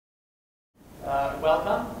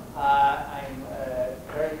welcome. I'm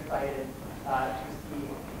very excited to see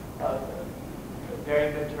a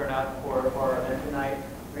very good turnout for our event tonight.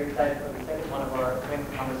 Very excited for the second one of our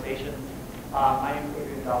Clayman conversations. My name is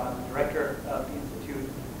Adrian Dahl. I'm the director of the Institute,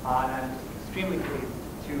 and I'm extremely pleased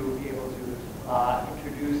to be able to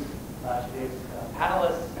introduce today's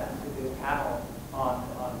panelists and today's panel on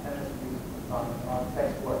feminist views on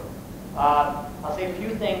sex work. I'll say a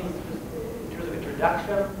few things just in terms of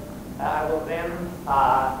introduction. I will then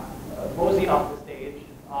mosey off the stage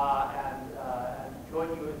and join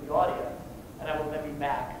you in the audience, and I will then be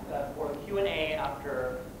back for a Q&A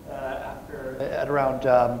after at around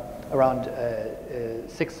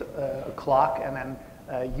 6 o'clock, and then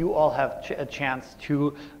you all have a chance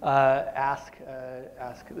to ask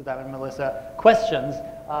Diamond and Melissa questions.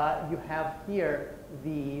 You have here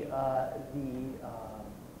the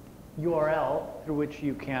URL through which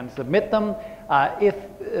you can submit them. If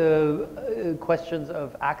questions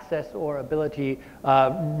of access or ability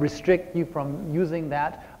restrict you from using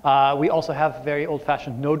that, we also have very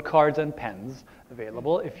old-fashioned note cards and pens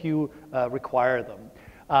available if you require them.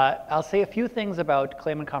 I'll say a few things about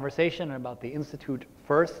Clayman Conversation and about the Institute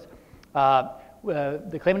first. The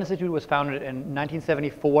Clayman Institute was founded in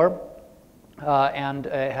 1974 and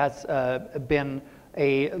has been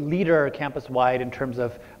a leader campus-wide in terms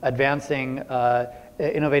of advancing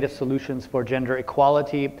innovative solutions for gender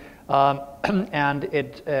equality. And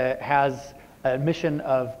it has a mission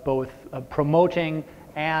of both promoting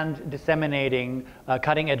and disseminating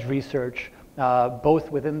cutting-edge research, both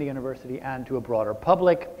within the university and to a broader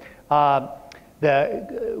public.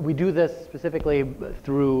 We do this specifically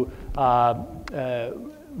through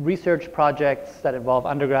research projects that involve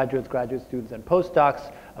undergraduates, graduate students, and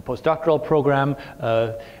postdocs, a postdoctoral program,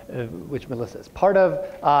 which Melissa is part of,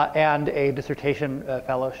 and a dissertation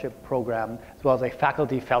fellowship program, as well as a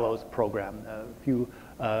faculty fellows program. A few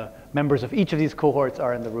members of each of these cohorts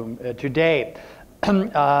are in the room today. One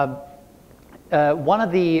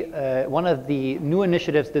of the new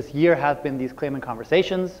initiatives this year has been these Clayman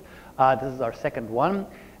Conversations. This is our second one,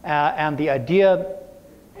 and the idea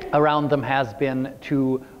around them has been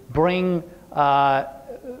to bring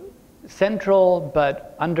central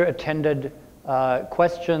but underattended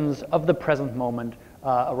questions of the present moment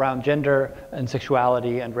around gender and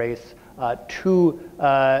sexuality and race to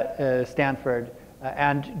Stanford,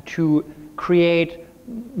 and to create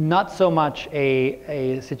not so much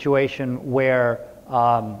a situation where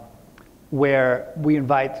we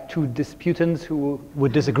invite two disputants who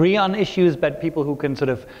would disagree on issues, but people who can sort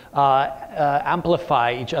of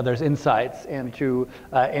amplify each other's insights into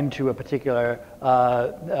a particular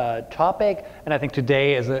topic. And I think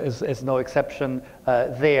today is no exception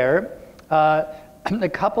there. A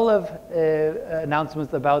couple of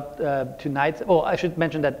announcements about tonight's. Oh, I should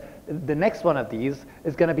mention that the next one of these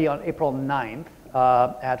is going to be on April 9th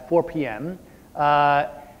at 4 p.m.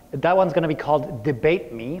 That one's going to be called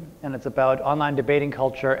Debate Me, and it's about online debating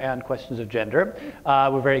culture and questions of gender.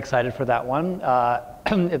 We're very excited for that one.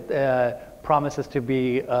 It promises to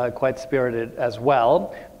be quite spirited as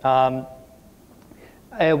well. One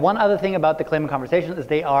other thing about the Clayman Conversations is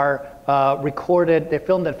they are recorded, they're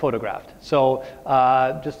filmed and photographed. So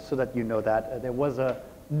just so that you know that, there was a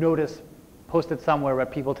notice posted somewhere where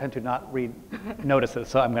people tend to not read notices,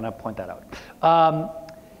 so I'm going to point that out.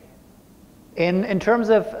 In terms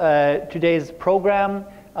of today's program,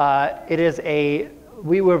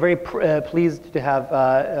 we were very pleased to have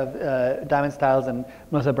Diamond Stiles and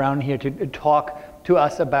Melissa Brown here to talk to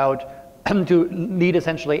us about, to lead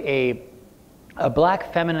essentially a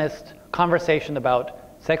black feminist conversation about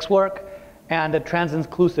sex work and a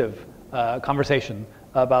trans-inclusive conversation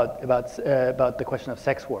about the question of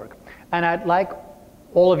sex work. And I'd like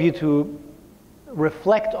all of you to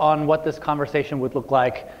reflect on what this conversation would look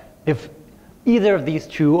like if either of these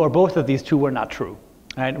two or both of these two were not true.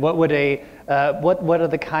 Right? What are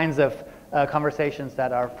the kinds of conversations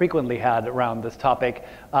that are frequently had around this topic?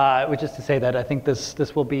 Which is to say that I think this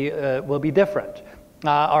will be different.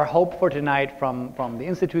 Our hope for tonight, from the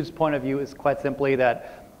Institute's point of view, is quite simply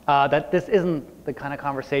that this isn't the kind of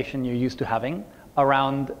conversation you're used to having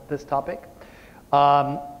around this topic,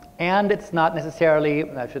 and it's not necessarily.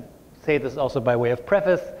 And I should say this also by way of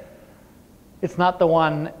preface. It's not the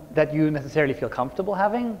one that you necessarily feel comfortable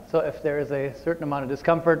having. So if there is a certain amount of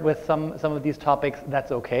discomfort with some of these topics,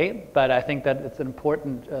 that's okay. But I think that it's an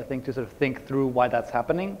important thing to sort of think through why that's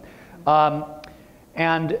happening.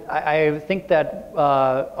 And I think that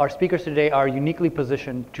our speakers today are uniquely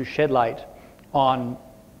positioned to shed light on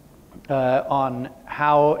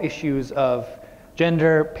how issues of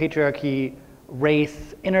gender, patriarchy,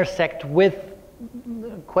 race intersect with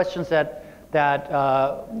questions that that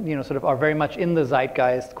you know, sort of are very much in the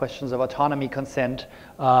zeitgeist, questions of autonomy, consent,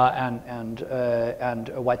 and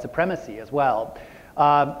white supremacy as well.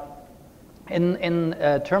 In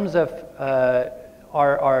terms of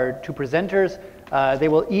our two presenters, they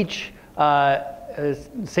will each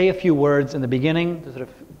say a few words in the beginning to sort of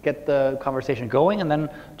get the conversation going, and then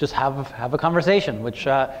just have a conversation, which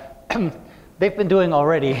they've been doing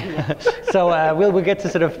already. So we'll get to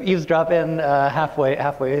sort of eavesdrop in halfway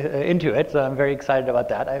into it. So I'm very excited about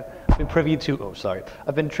that. I've been privy to,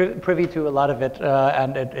 I've been privy to a lot of it,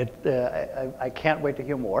 and I can't wait to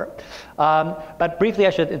hear more. But briefly, I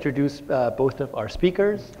should introduce both of our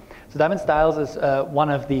speakers. So Diamond Styles is one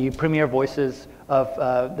of the premier voices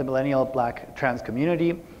of the millennial Black trans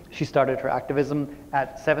community. She started her activism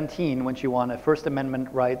at 17 when she won a First Amendment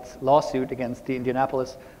rights lawsuit against the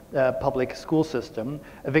Indianapolis public school system,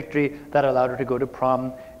 a victory that allowed her to go to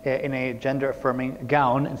prom in a gender-affirming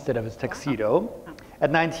gown instead of a tuxedo.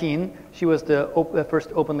 At 19, she was the first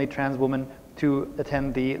openly trans woman to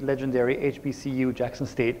attend the legendary HBCU Jackson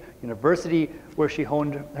State University, where she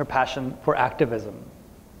honed her passion for activism.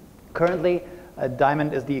 Currently,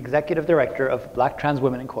 Diamond is the executive director of Black Trans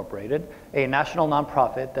Women Incorporated, a national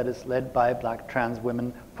nonprofit that is led by Black trans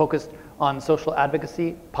women focused on social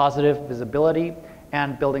advocacy, positive visibility,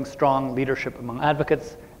 and building strong leadership among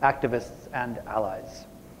advocates, activists, and allies.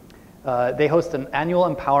 They host an annual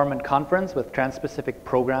empowerment conference with trans-specific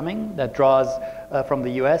programming that draws from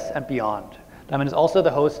the US and beyond. Diamond is also the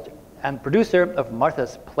host and producer of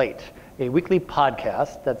Martha's Plate, a weekly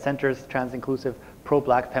podcast that centers trans-inclusive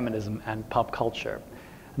pro-Black feminism and pop culture.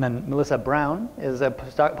 And then Melissa Brown is a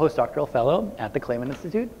postdoctoral fellow at the Clayman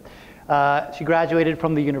Institute. She graduated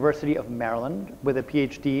from the University of Maryland with a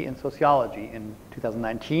PhD in sociology in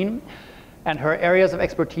 2019. And her areas of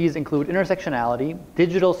expertise include intersectionality,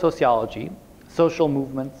 digital sociology, social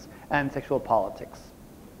movements, and sexual politics.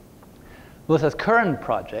 Melissa's current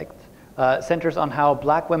project centers on how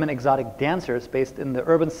Black women exotic dancers based in the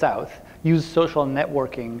urban South use social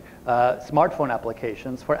networking smartphone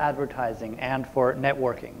applications for advertising and for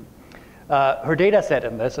networking. Her data set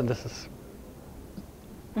in this, and this is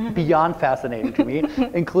beyond fascinating to me,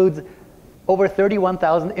 includes over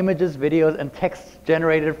 31,000 images, videos, and texts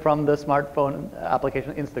generated from the smartphone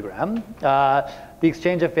application Instagram. The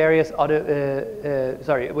exchange of various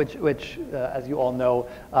which as you all know,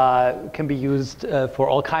 can be used for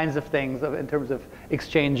all kinds of things in terms of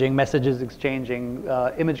exchanging messages, exchanging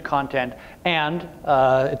image content, and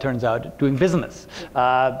it turns out doing business.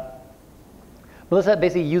 Melissa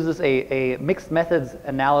basically uses a mixed methods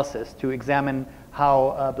analysis to examine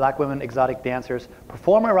how Black women exotic dancers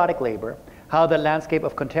perform erotic labor, how the landscape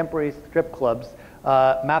of contemporary strip clubs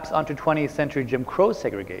maps onto 20th century Jim Crow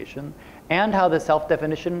segregation, and how the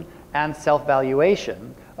self-definition and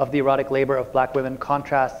self-valuation of the erotic labor of Black women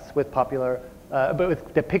contrasts with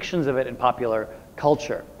with depictions of it in popular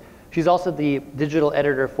culture. She's also the digital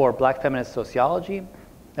editor for Black Feminist Sociology,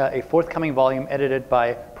 a forthcoming volume edited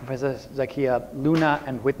by Professor Zakia Luna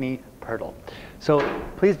and Whitney Pirtle. So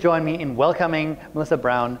please join me in welcoming Melissa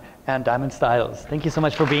Brown and Diamond Styles. Thank you so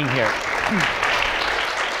much for being here.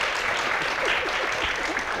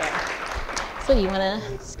 So you want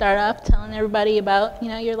to start off telling everybody about,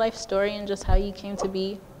 your life story and just how you came to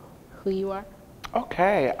be who you are?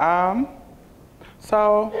 Okay.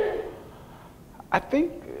 So I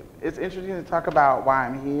think it's interesting to talk about why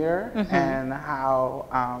I'm here and how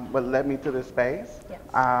what led me to this space. Yes.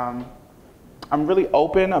 I'm really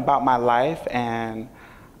open about my life and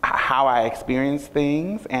how I experience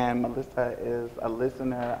things, and Melissa is a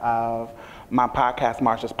listener of my podcast,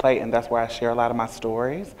 Martha's Plate, and that's where I share a lot of my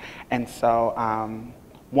stories. And so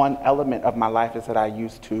one element of my life is that I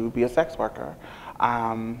used to be a sex worker.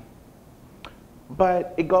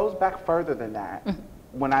 But it goes back further than that.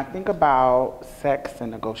 When I think about sex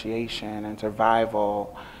and negotiation and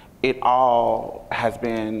survival, it all has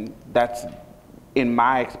been, that's in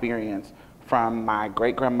my experience, from my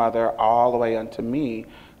great-grandmother all the way unto me,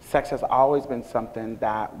 sex has always been something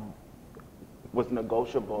that was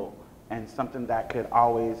negotiable and something that could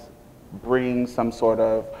always bring some sort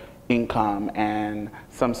of income and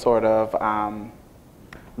some sort of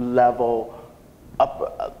level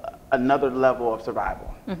up, another level of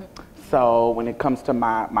survival. So when it comes to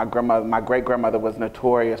my grandmother, my great-grandmother was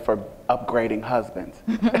notorious for upgrading husbands.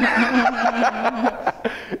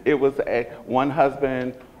 It was one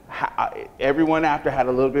husband, everyone after had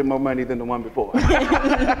a little bit more money than the one before.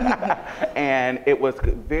 And it was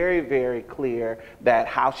very, very clear that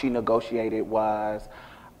how she negotiated was,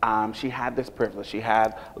 she had this privilege. She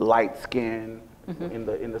had light skin in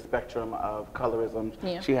the spectrum of colorism.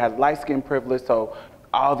 Yeah. She had light skin privilege, so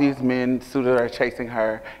all these men suited are chasing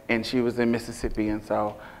her, and she was in Mississippi, and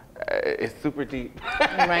so it's super deep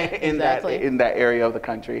Right, in that area of the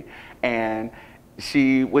country. And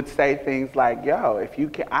she would say things like, yo, if you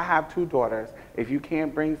can, I have 2 daughters. If you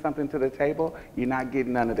can't bring something to the table, you're not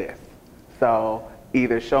getting none of this. So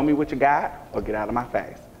either show me what you got or get out of my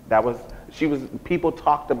face. People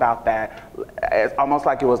talked about that as almost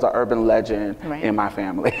like it was an urban legend in my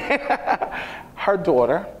family. Her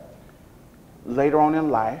daughter, later on in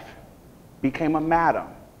life, became a madam.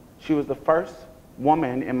 She was the first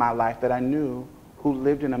woman in my life that I knew who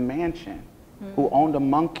lived in a mansion, who owned a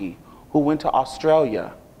monkey, who went to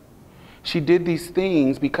Australia. She did these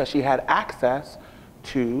things because she had access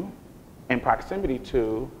to, and proximity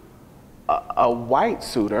to, a white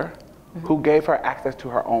suitor who gave her access to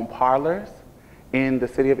her own parlors. In the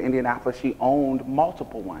city of Indianapolis, she owned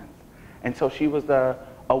multiple ones. And so she was a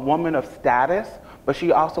woman of status, but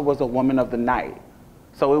she also was a woman of the night.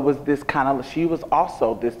 So it was this kind of, she was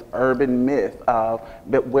also this urban myth of,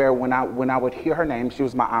 but where when I would hear her name, she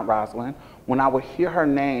was my Aunt Rosalind, when I would hear her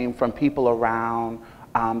name from people around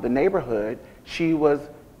the neighborhood, she was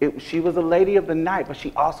a lady of the night, but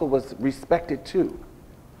she also was respected too.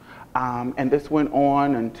 And this went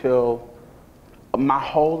on until my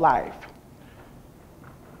whole life.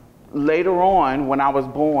 Later on, when I was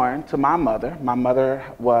born to my mother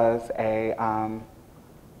was a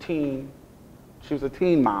she was a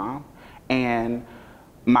teen mom, and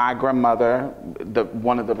my grandmother,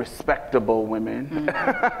 one of the respectable women,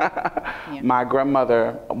 my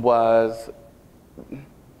grandmother was,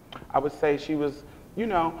 I would say she was, you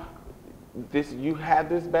know, you had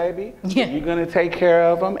this baby, you're gonna take care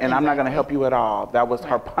of him, and I'm not gonna help you at all. That was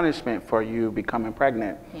her punishment for you becoming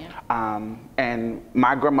pregnant. And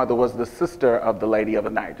my grandmother was the sister of the lady of the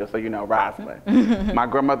night, just so you know, Rosalind. My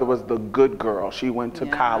grandmother was the good girl. She went to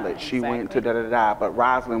college, she went to da-da-da, but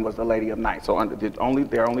Rosalind was the lady of night. So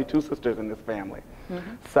there are only 2 sisters in this family.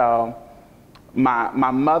 So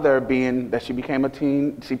my mother, being that she became a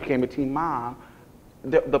teen mom,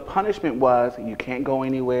 the punishment was, you can't go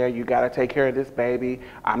anywhere, you gotta take care of this baby,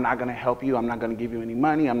 I'm not gonna help you, I'm not gonna give you any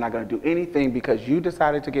money, I'm not gonna do anything because you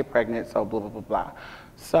decided to get pregnant, so blah, blah, blah, blah.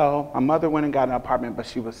 So my mother went and got an apartment, but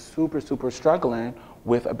she was super, super struggling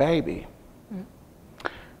with a baby.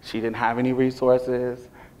 She didn't have any resources,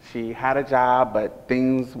 she had a job, but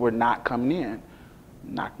things were not coming in.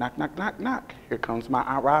 Knock, knock, knock, knock, knock. Here comes my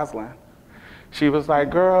Aunt Rosalind. She was like,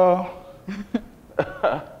 girl,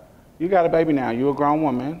 you got a baby now, you're a grown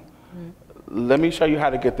woman. Let me show you how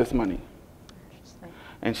to get this money.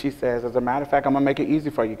 And she says, as a matter of fact, I'm gonna make it easy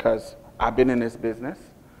for you because I've been in this business.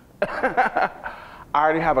 I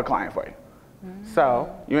already have a client for you.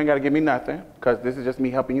 So you ain't gotta give me nothing because this is just me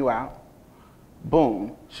helping you out.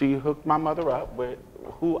 Boom, she hooked my mother up with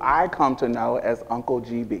who I come to know as Uncle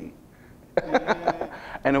GB.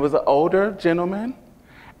 And it was an older gentleman,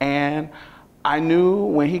 and I knew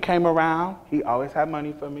when he came around, he always had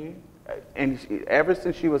money for me. And ever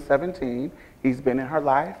since she was 17, he's been in her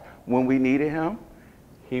life. When we needed him,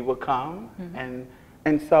 he would come.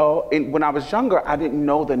 And so when I was younger, I didn't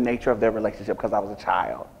know the nature of their relationship because I was a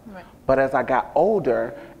child. But as I got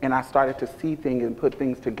older and I started to see things and put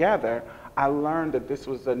things together, I learned that this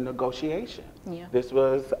was a negotiation. This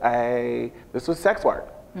was sex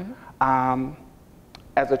work.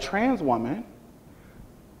 As a trans woman,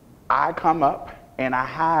 I come up and I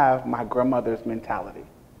have my grandmother's mentality.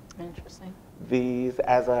 Interesting.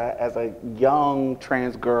 As a young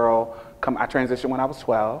trans girl, I transitioned when I was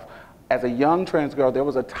 12. As a young trans girl, there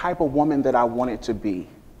was a type of woman that I wanted to be.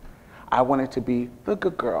 I wanted to be the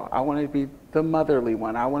good girl. I wanted to be the motherly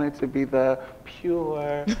one. I wanted to be the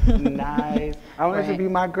pure, nice. I wanted to be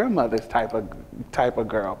my grandmother's type of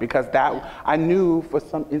girl because I knew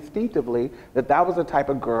instinctively that was the type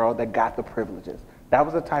of girl that got the privileges. That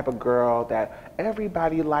was the type of girl that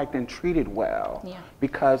everybody liked and treated well.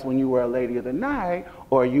 Because when you were a lady of the night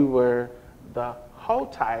or you were the hoe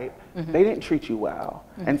type, they didn't treat you well.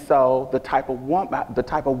 And so the type of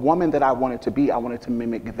woman that I wanted to be, I wanted to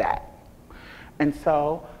mimic that. And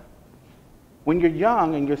so when you're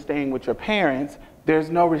young and you're staying with your parents, there's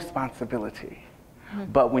no responsibility.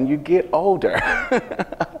 But when you get older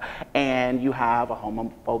and you have a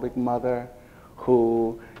homophobic mother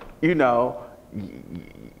who, you know,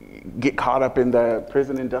 get caught up in the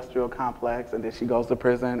prison industrial complex, and then she goes to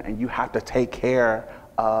prison and you have to take care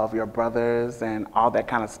of your brothers and all that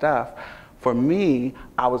kind of stuff. For me,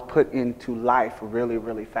 I was put into life really,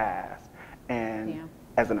 really fast. And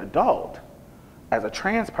as an adult, as a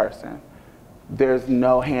trans person, there's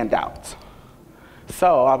no handouts.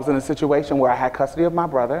 So I was in a situation where I had custody of my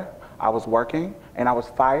brother, I was working, And I was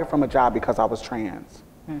fired from a job because I was trans.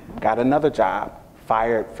 Got another job,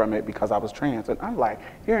 fired from it because I was trans. And I'm like,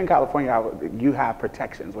 here in California, you have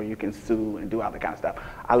protections where you can sue and do all that kind of stuff.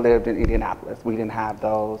 I lived in Indianapolis. We didn't have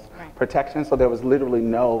those protections, so there was literally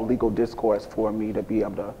no legal discourse for me to be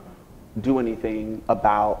able to do anything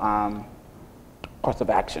about course of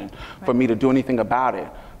action, for me to do anything about it.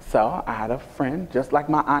 So I had a friend, just like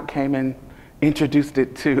my aunt came and introduced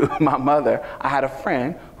it to my mother, I had a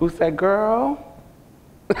friend who said, girl,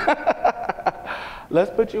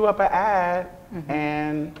 let's put you up an ad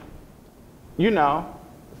and, you know,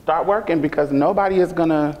 start working because nobody is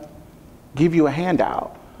gonna give you a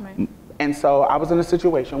handout. Right. And so I was in a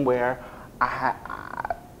situation where I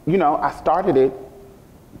started it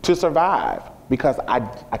to survive because I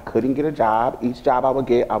couldn't get a job. Each job I would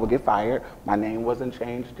get fired. My name wasn't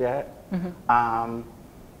changed yet.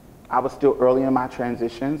 I was still early in my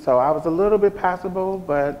transition, so I was a little bit passable,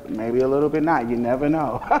 but maybe a little bit not. You never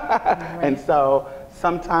know. And so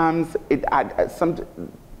sometimes I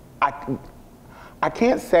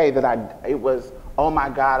can't say that it was, oh my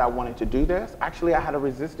God, I wanted to do this. Actually, I had a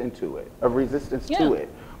resistance to it,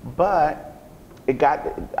 but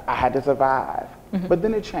I had to survive. But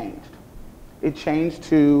then it changed. It changed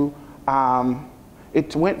to,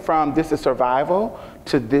 it went from this is survival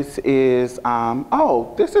to this is,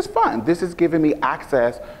 oh, this is fun. This is giving me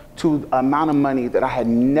access to the amount of money that I had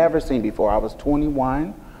never seen before. I was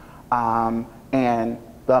 21, and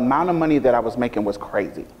the amount of money that I was making was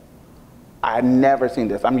crazy. I had never seen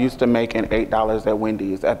this. I'm used to making $8 at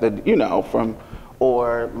Wendy's at the,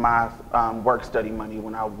 or my work study money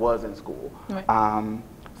when I was in school. Right.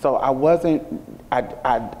 So I wasn't,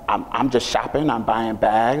 I'm just shopping, I'm buying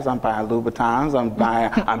bags, I'm buying Louboutins,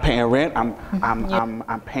 I'm paying rent,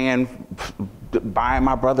 I'm paying, buying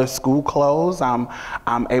my brother's school clothes, I'm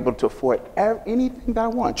able to afford anything that I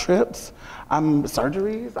want, trips,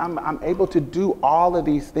 surgeries, I'm able to do all of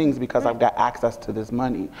these things because I've got access to this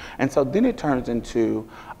money. And so then it turns into,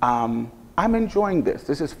 I'm enjoying this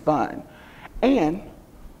is fun. And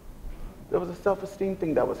there was a self-esteem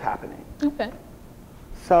thing that was happening. Okay.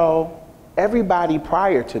 So everybody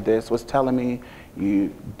prior to this was telling me,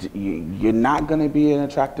 you're not going to be an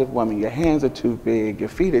attractive woman. Your hands are too big. Your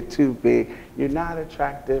feet are too big. You're not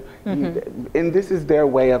attractive. And this is their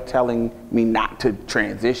way of telling me not to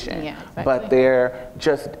transition. Yeah, exactly. But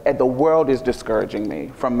the world is discouraging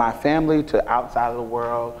me. From my family to outside of the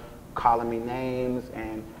world, calling me names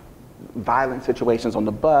and violent situations on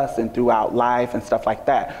the bus and throughout life and stuff like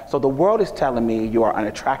that. So the world is telling me you are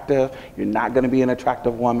unattractive, you're not going to be an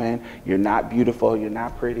attractive woman, you're not beautiful, you're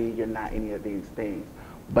not pretty, you're not any of these things.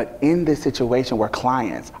 But in this situation where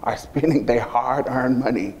clients are spending their hard-earned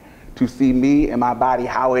money to see me and my body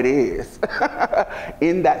how it is,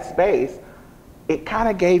 in that space, it kind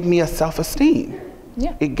of gave me a self-esteem.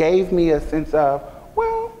 Yeah. It gave me a sense of,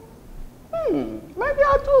 well, maybe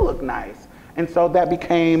I do look nice. And so that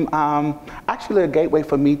became actually a gateway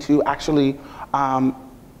for me to actually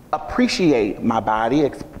appreciate my body,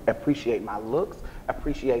 appreciate my looks,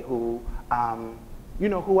 appreciate who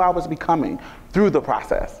I was becoming through the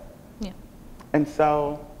process. Yeah. And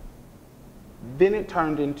so then it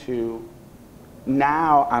turned into,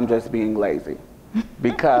 now I'm just being lazy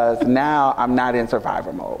because now I'm not in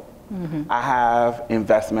survivor mode. I have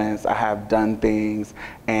investments, I have done things,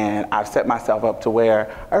 and I've set myself up to where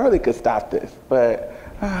I really could stop this, but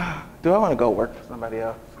do I want to go work for somebody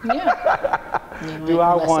else? Yeah. Do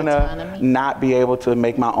I want to not be able to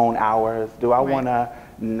make my own hours? Do I want to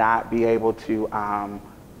not be able to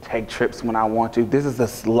take trips when I want to? This is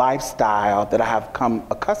this lifestyle that I have come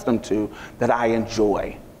accustomed to that I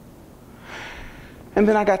enjoy. And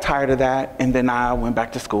then I got tired of that, and then I went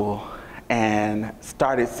back to school and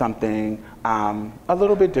started something a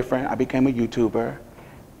little bit different. I became a YouTuber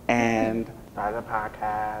and started a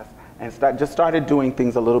podcast and just started doing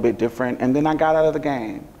things a little bit different. And then I got out of the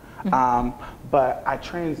game. But I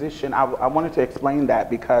transitioned. I wanted to explain that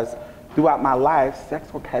because throughout my life,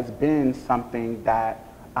 sex work has been something that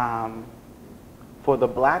for the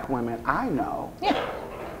Black women I know,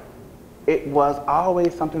 it was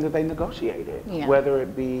always something that they negotiated, whether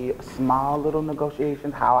it be small little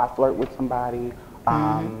negotiations, how I flirt with somebody,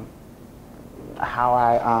 how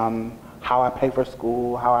I pay for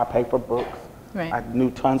school, how I pay for books. Right. I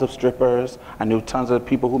knew tons of strippers. I knew tons of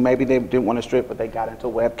people who maybe they didn't want to strip, but they got into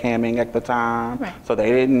webcamming at the time. Right. So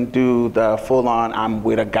they didn't do the full-on, I'm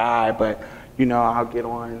with a guy, but I'll get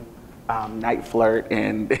on night flirt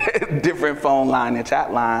and different phone line and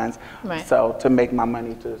chat lines. Right. So to make my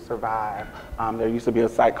money to survive, there used to be a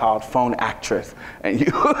site called Phone Actress, and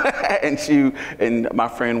and my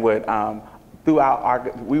friend would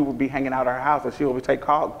throughout we would be hanging out at her house, and she would take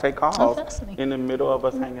calls in the middle of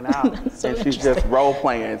us hanging out, So and she's just role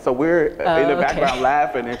playing. So we're in the background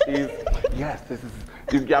laughing, and she's, yes, this is.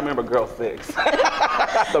 Y'all remember Girl 6?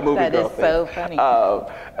 The movie that Girl is 6. so funny.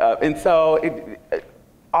 And so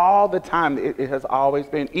all the time, it has always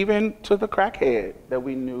been, even to the crackhead that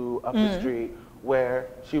we knew up the street, where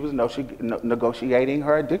she was negotiating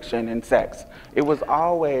her addiction and sex. It was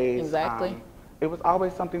always it was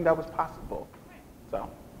always something that was possible. So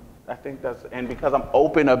I think and because I'm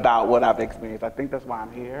open about what I've experienced, I think that's why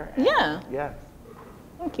I'm here. Yeah. Yes.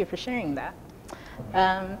 Thank you for sharing that.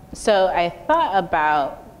 So I thought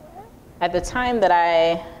about, at the time that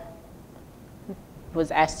I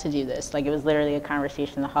was asked to do this, like it was literally a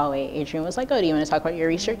conversation in the hallway. Adrian was like, oh, do you want to talk about your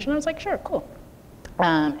research? And I was like, sure, cool.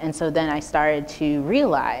 And so then I started to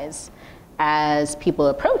realize, as people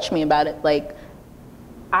approach me about it, like,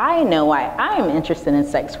 I know why I'm interested in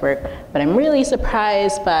sex work, but I'm really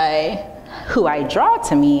surprised by who I draw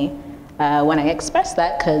to me when I express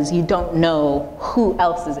that, because you don't know who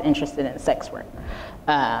else is interested in sex work.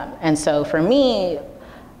 And so for me,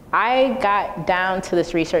 I got down to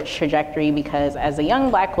this research trajectory because as a young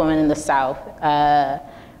Black woman in the South,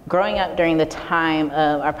 growing up during the time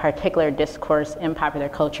of a particular discourse in popular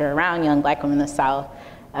culture around young Black women in the South,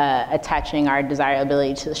 attaching our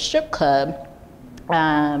desirability to the strip club,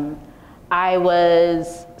 a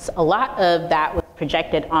lot of that was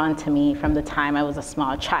projected onto me from the time I was a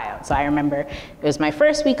small child. So I remember it was my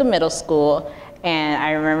first week of middle school, and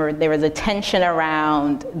I remember there was a tension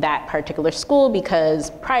around that particular school because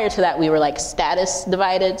prior to that we were like status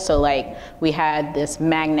divided. So like we had this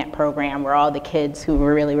magnet program where all the kids who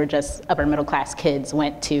were just upper middle class kids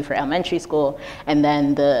went to for elementary school, and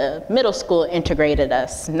then the middle school integrated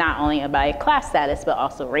us not only by class status but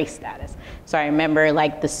also race status. So I remember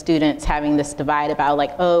like the students having this divide about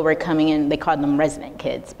like, oh, we're coming in, they called them resident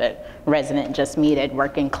kids, but resident just meted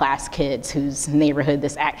working class kids whose neighborhood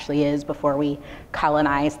this actually is before we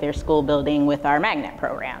colonized their school building with our magnet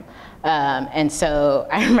program. And so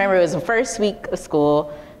I remember it was the first week of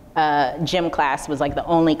school, gym class was like the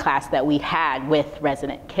only class that we had with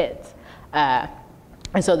resident kids. And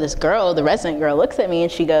so this girl, the resident girl, looks at me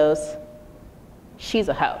and she goes, she's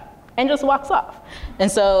a hoe, and just walks off. And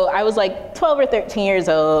so I was like 12 or 13 years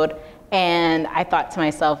old, and I thought to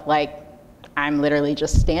myself, like, I'm literally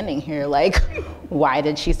just standing here, like, why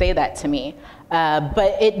did she say that to me?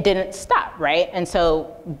 But it didn't stop, right? And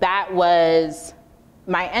so that was,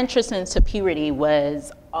 my entrance into puberty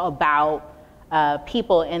was about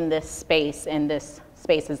people in this space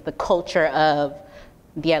is the culture of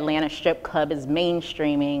the Atlanta strip club is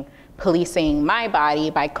mainstreaming, policing my body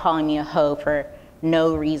by calling me a hoe for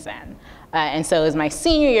no reason. And so it was my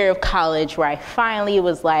senior year of college where I finally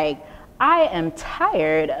was like, I am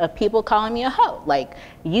tired of people calling me a hoe. Like,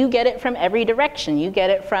 you get it from every direction. You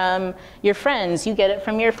get it from your friends. You get it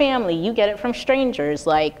from your family. You get it from strangers.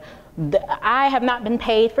 Like, I have not been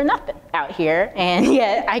paid for nothing out here, and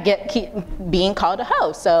yet I keep being called a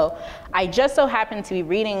hoe. So I just so happened to be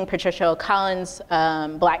reading Patricia O'Collins's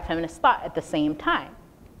Black Feminist Thought at the same time.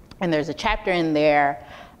 And there's a chapter in there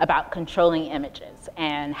about controlling images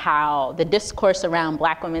and how the discourse around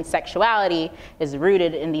Black women's sexuality is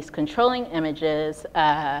rooted in these controlling images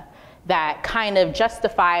that kind of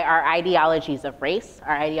justify our ideologies of race,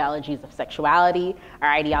 our ideologies of sexuality, our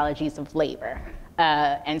ideologies of labor.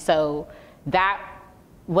 And so that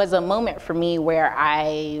was a moment for me where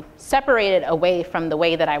I separated away from the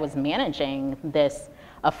way that I was managing this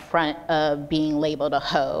affront of being labeled a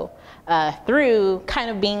hoe through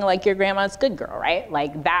kind of being like your grandma's good girl, right?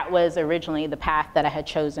 Like that was originally the path that I had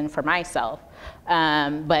chosen for myself.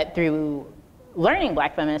 But through learning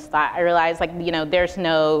Black feminist thought, I realized like, you know, there's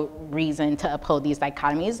no reason to uphold these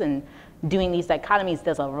dichotomies, and doing these dichotomies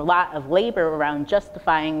does a lot of labor around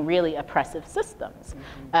justifying really oppressive systems.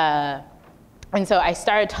 And so I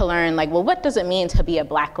started to learn, like, well, what does it mean to be a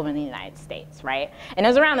Black woman in the United States, right? And it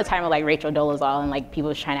was around the time of like Rachel Dolezal, and like people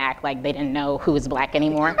was trying to act like they didn't know who was Black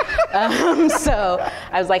anymore. So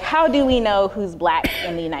I was like, how do we know who's Black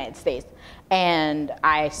in the United States? And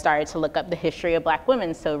I started to look up the history of Black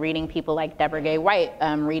women. So reading people like Deborah Gay White,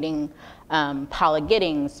 reading Paula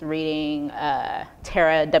Giddings, reading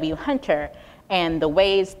Tara W. Hunter, and the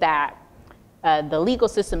ways that the legal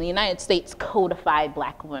system in the United States codified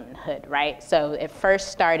Black womanhood, right? So it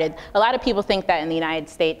first started, a lot of people think that in the United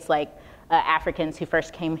States, like Africans who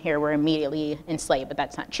first came here were immediately enslaved, but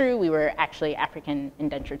that's not true. We were actually African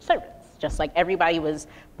indentured servants. Just like everybody was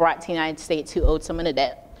brought to the United States who owed someone a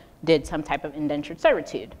debt, did some type of indentured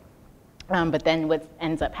servitude. But then what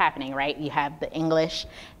ends up happening, right? You have the English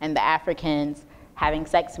and the Africans having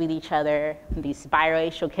sex with each other. These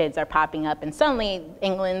biracial kids are popping up, and suddenly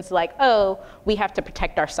England's like, oh, we have to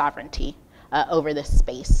protect our sovereignty over this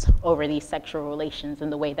space, over these sexual relations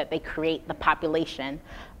and the way that they create the population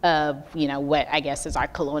of, you know, what I guess is our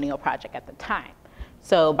colonial project at the time.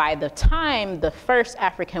 So by the time the first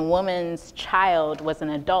African woman's child was an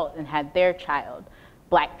adult and had their child,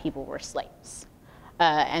 Black people were slaves.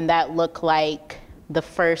 And that looked like the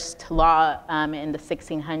first law in the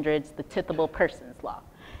 1600s, the tithable persons law.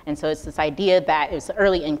 And so it's this idea that it's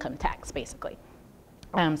early income tax, basically.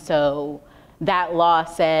 So that law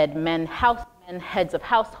said men, heads of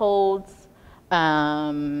households,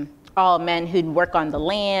 all men who'd work on the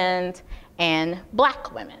land, and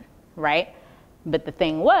Black women, right? But the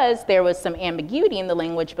thing was, there was some ambiguity in the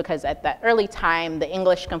language because at that early time, the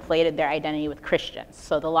English conflated their identity with Christians.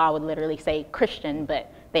 So the law would literally say Christian,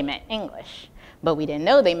 but they meant English. But we didn't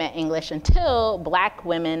know they meant English until Black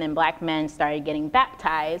women and Black men started getting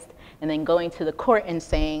baptized and then going to the court and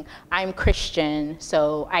saying, I'm Christian,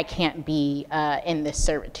 so I can't be in this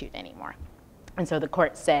servitude anymore. And so the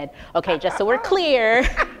court said, okay, just so we're clear,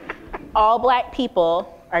 all Black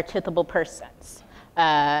people are tithable persons.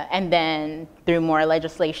 And then through more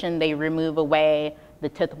legislation, they remove away the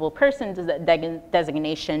tithable persons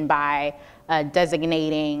designation by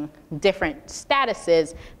designating different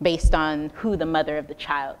statuses based on who the mother of the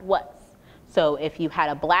child was. So if you had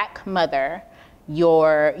a Black mother,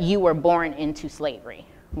 you were born into slavery.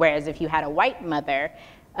 Whereas if you had a white mother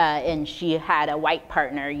and she had a white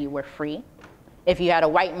partner, you were free. If you had a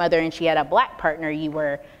white mother and she had a Black partner, you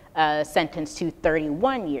were sentenced to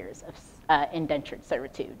 31 years of indentured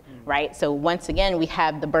servitude, right? So once again, we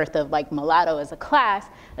have the birth of like mulatto as a class,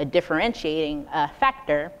 a differentiating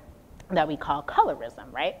factor that we call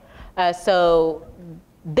colorism, right? So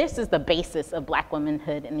this is the basis of Black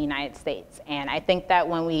womanhood in the United States. And I think that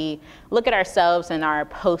when we look at ourselves in our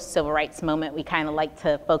post-civil rights moment, we kind of like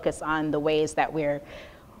to focus on the ways that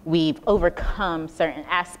we've overcome certain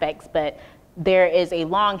aspects, but there is a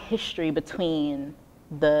long history between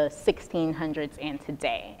the 1600s and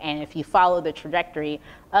today. And if you follow the trajectory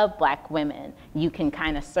of Black women, you can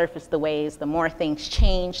kind of surface the ways the more things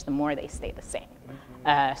change, the more they stay the same.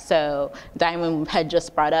 So Diamond had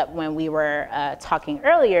just brought up when we were talking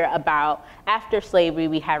earlier about after slavery,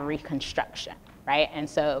 we have Reconstruction, right? And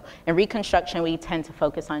so in Reconstruction, we tend to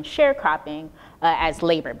focus on sharecropping as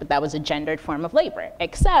labor, but that was a gendered form of labor,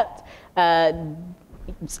 except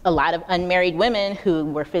a lot of unmarried women who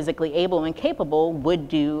were physically able and capable would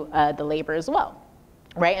do the labor as well,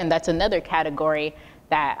 right? And that's another category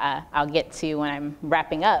that I'll get to when I'm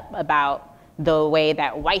wrapping up about the way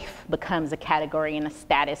that wife becomes a category and a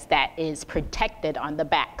status that is protected on the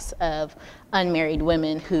backs of unmarried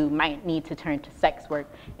women who might need to turn to sex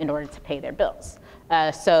work in order to pay their bills.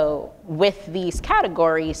 So with these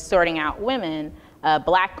categories sorting out women,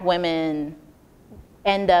 Black women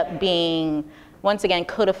end up being once again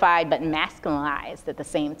codified but masculinized at the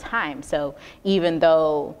same time. So even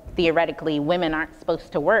though theoretically women aren't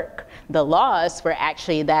supposed to work, the laws were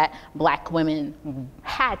actually that Black women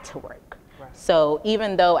had to work. So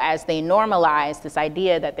even though as they normalize this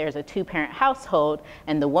idea that there's a two-parent household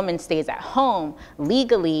and the woman stays at home,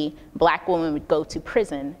 legally Black women would go to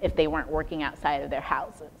prison if they weren't working outside of their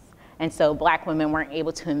houses. And so Black women weren't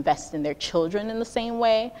able to invest in their children in the same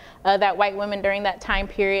way that white women during that time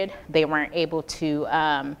period. They weren't able to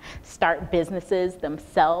start businesses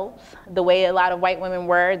themselves the way a lot of white women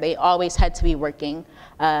were. They always had to be working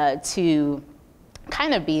to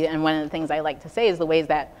kind of be, and one of the things I like to say is the ways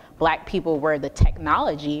that Black people were the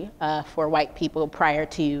technology for white people prior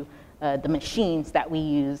to the machines that we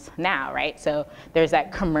use now, right? So there's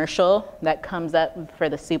that commercial that comes up for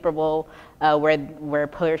the Super Bowl where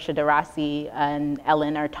Portia de Rossi and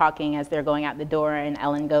Ellen are talking as they're going out the door, and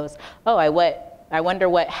Ellen goes, oh, I wonder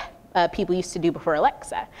what people used to do before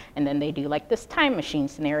Alexa. And then they do like this time machine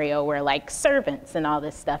scenario where like servants and all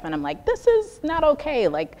this stuff. And I'm like, this is not okay.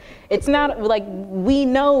 Like, it's not, like, we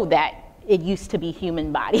know that it used to be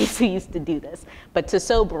human bodies who used to do this. But to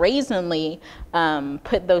so brazenly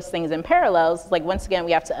put those things in parallels, like once again,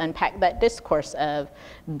 we have to unpack that discourse of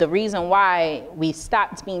the reason why we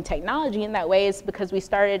stopped being technology in that way is because we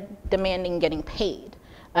started demanding getting paid.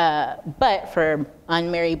 But for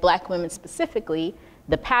unmarried Black women specifically,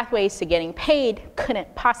 the pathways to getting paid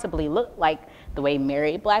couldn't possibly look like the way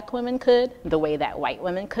married Black women could, the way that white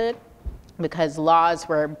women could, because laws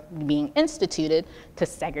were being instituted to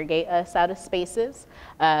segregate us out of spaces.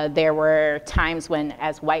 There were times when,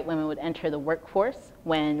 as white women would enter the workforce,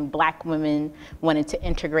 when black women wanted to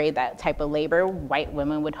integrate that type of labor, white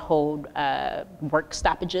women would hold work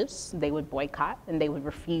stoppages, they would boycott, and they would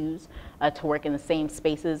refuse to work in the same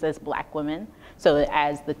spaces as black women. So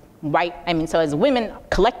as as women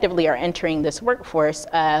collectively are entering this workforce,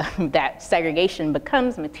 that segregation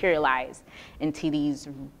becomes materialized into these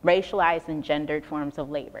racialized and gendered forms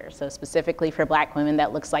of labor. So specifically for black women,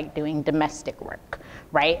 that looks like doing domestic work,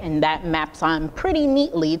 right? And that maps on pretty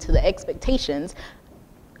neatly to the expectations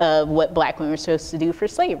of what black women were supposed to do for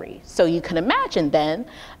slavery. So you can imagine then,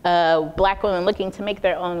 black women looking to make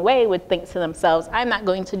their own way would think to themselves, I'm not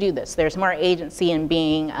going to do this. There's more agency in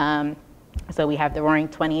being, so we have the Roaring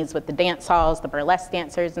 20s with the dance halls, the burlesque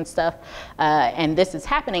dancers and stuff. And this is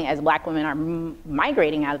happening as black women are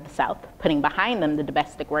migrating out of the South, putting behind them the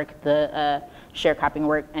domestic work, the sharecropping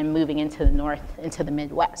work, and moving into the North, into the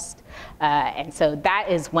Midwest. And so that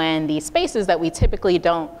is when these spaces that we typically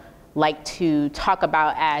don't like to talk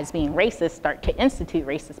about as being racist start to institute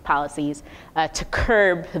racist policies to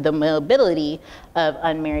curb the mobility of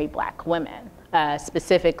unmarried black women.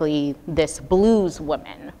 Specifically, this blues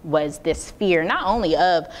woman was this fear not only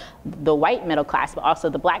of the white middle class, but also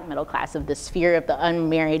the black middle class, of this fear of the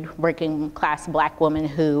unmarried working class black woman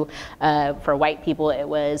who, for white people, it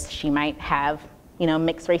was she might have,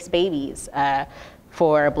 mixed race babies.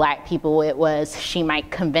 For black people, it was she might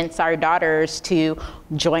convince our daughters to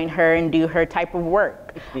join her and do her type of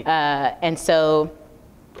work. And so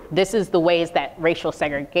this is the ways that racial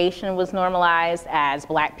segregation was normalized as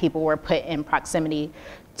black people were put in proximity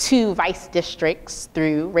to vice districts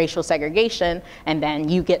through racial segregation, and then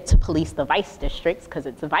you get to police the vice districts because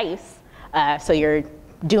it's a vice. So you're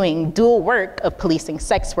doing dual work of policing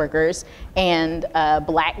sex workers and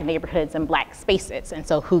black neighborhoods and black spaces. And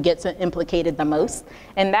so who gets implicated the most?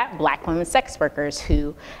 And that black women sex workers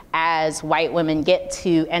who, as white women get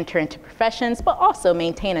to enter into professions, but also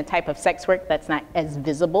maintain a type of sex work that's not as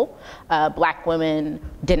visible. Black women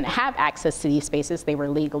didn't have access to these spaces. They were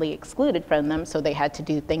legally excluded from them. So they had to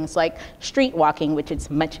do things like street walking, which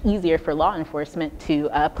it's much easier for law enforcement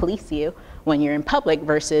to police you when you're in public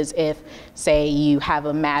versus if, say, you have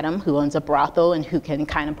a madam who owns a brothel and who can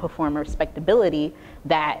kind of perform a respectability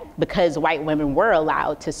that because white women were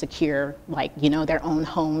allowed to secure their own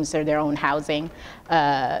homes or their own housing,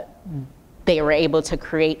 they were able to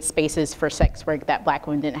create spaces for sex work that black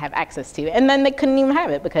women didn't have access to. And then they couldn't even have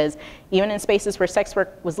it because even in spaces where sex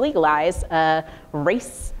work was legalized,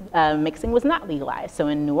 race mixing was not legalized. So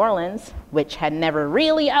in New Orleans, which had never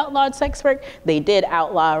really outlawed sex work, they did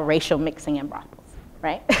outlaw racial mixing in brothels,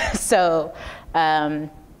 right? So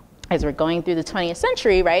as we're going through the 20th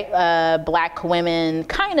century, right, black women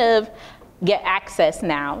kind of get access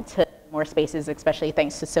now to more spaces, especially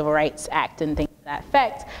thanks to Civil Rights Act and things to that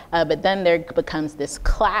effect. But then there becomes this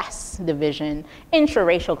class division,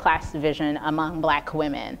 intraracial class division among black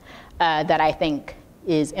women that I think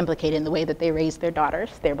is implicated in the way that they raise their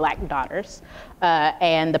daughters, their black daughters,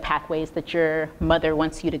 and the pathways that your mother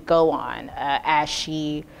wants you to go on as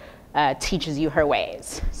she teaches you her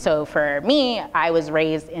ways. So for me, I was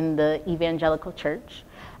raised in the evangelical church.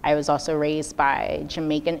 I was also raised by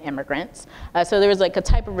Jamaican immigrants. So there was like a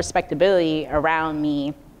type of respectability around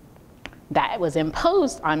me that was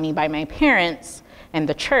imposed on me by my parents and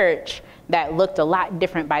the church that looked a lot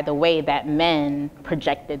different by the way that men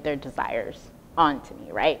projected their desires onto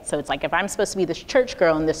me, right? So it's like, if I'm supposed to be this church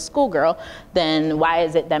girl and this school girl, then why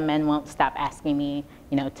is it that men won't stop asking me,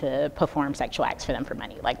 to perform sexual acts for them for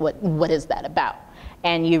money? Like, what is that about?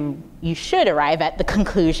 And you should arrive at the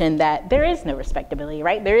conclusion that there is no respectability,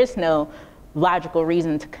 right? There is no logical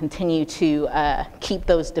reason to continue to keep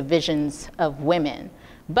those divisions of women.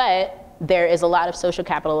 But there is a lot of social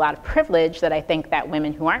capital, a lot of privilege that I think that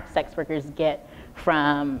women who aren't sex workers get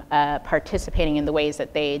from participating in the ways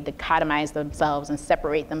that they dichotomize themselves and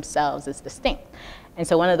separate themselves as distinct. And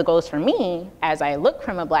so one of the goals for me, as I look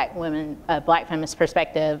from a black feminist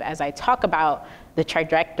perspective, as I talk about the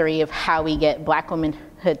trajectory of how we get black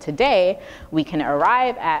womanhood today, we can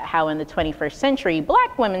arrive at how in the 21st century,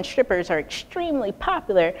 black women strippers are extremely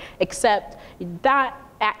popular, except that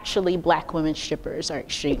actually black women strippers are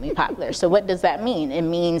extremely popular. So what does that mean? It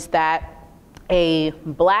means that a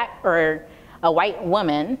black or a white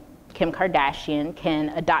woman, Kim Kardashian, can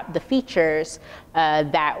adopt the features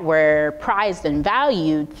that were prized and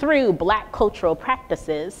valued through black cultural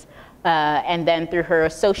practices, and then through her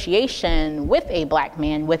association with a black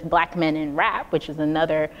man, with black men in rap, which is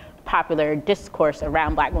another popular discourse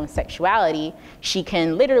around black women's sexuality, she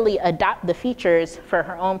can literally adopt the features for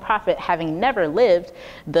her own profit, having never lived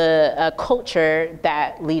the culture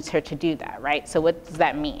that leads her to do that, right? So what does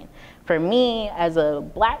that mean? For me, as a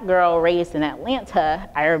Black girl raised in Atlanta,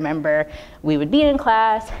 I remember we would be in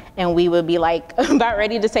class and we would be like about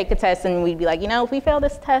ready to take a test, and we'd be like, you know, if we fail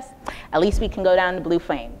this test, at least we can go down to Blue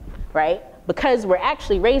Flame, right? Because we're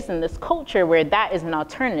actually raised in this culture where that is an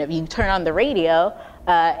alternative. You turn on the radio,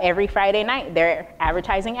 every Friday night, they're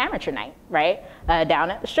advertising amateur night, right? Down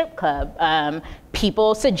at the strip club.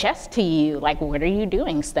 People suggest to you, like, what are you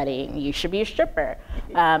doing studying? You should be a stripper.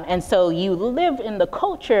 And so you live in the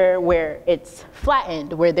culture where it's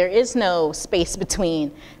flattened, where there is no space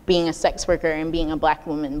between being a sex worker and being a Black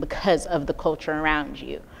woman because of the culture around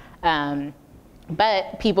you.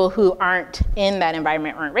 But people who aren't in that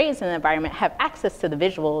environment, aren't raised in the environment, have access to the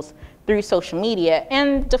visuals through social media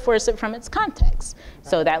and divorce it from its context.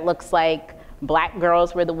 So that looks like Black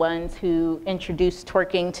girls were the ones who introduced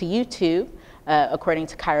twerking to YouTube, according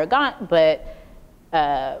to Kyra Gaunt, but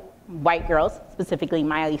white girls, specifically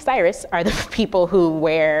Miley Cyrus, are the people who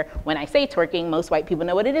wear, when I say twerking, most white people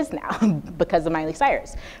know what it is now because of Miley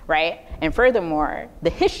Cyrus, right? And furthermore, the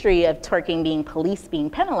history of twerking being policed, being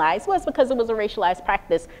penalized, was because it was a racialized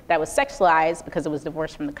practice that was sexualized because it was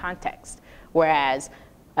divorced from the context. Whereas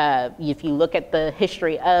if you look at the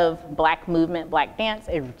history of Black movement, Black dance,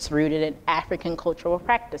 it's rooted in African cultural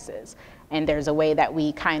practices. And there's a way that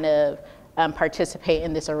we kind of participate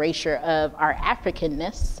in this erasure of our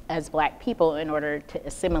Africanness as Black people in order to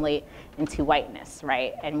assimilate into whiteness,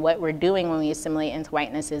 right? And what we're doing when we assimilate into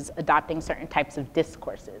whiteness is adopting certain types of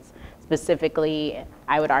discourses. Specifically,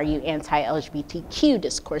 I would argue anti-LGBTQ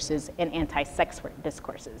discourses and anti-sex work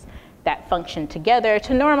discourses that function together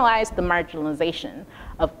to normalize the marginalization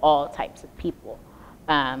of all types of people.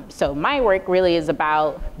 So my work really is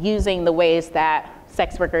about using the ways that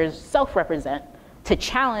sex workers self-represent to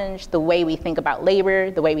challenge the way we think about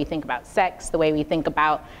labor, the way we think about sex, the way we think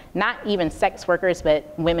about not even sex workers,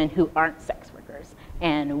 but women who aren't sex workers,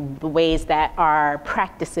 and the ways that our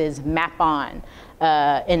practices map on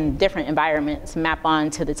in different environments, map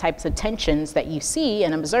on to the types of tensions that you see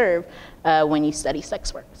and observe when you study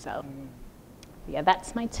sex work. So yeah,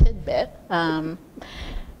 that's my tidbit.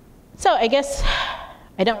 So I guess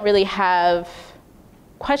I don't really have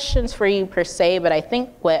questions for you per se, but I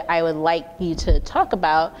think what I would like you to talk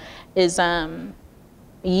about is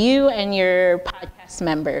you and your podcast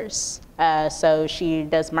members. So she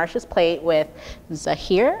does Marsha's Plate with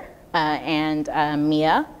Zahir and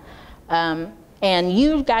Mia. And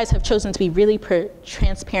you guys have chosen to be really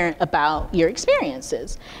transparent about your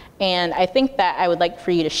experiences. And I think that I would like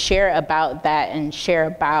for you to share about that and share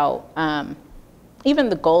about even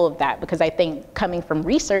the goal of that, because I think coming from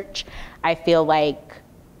research, I feel like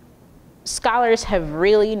scholars have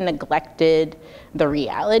really neglected the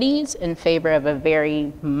realities in favor of a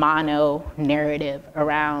very mono narrative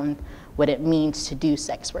around what it means to do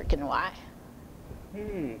sex work and why.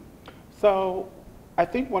 So I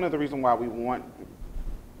think one of the reasons why we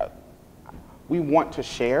want to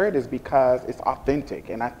share it is because it's authentic,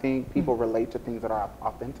 and I think people relate to things that are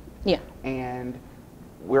authentic. Yeah. And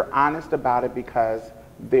we're honest about it because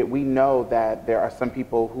we know that there are some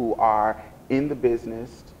people who are in the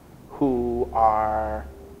business who are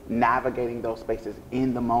navigating those spaces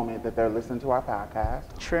in the moment that they're listening to our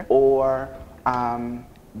podcast. Sure. Or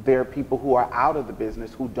there are people who are out of the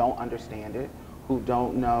business who don't understand it, who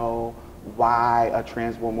don't know why a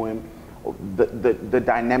trans woman, the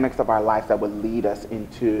dynamics of our life that would lead us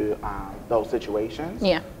into those situations.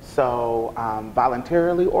 Yeah. So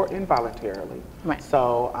voluntarily or involuntarily. Right.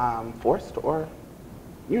 So forced or,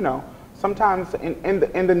 you know, sometimes in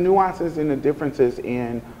the nuances and the differences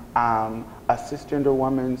in a cisgender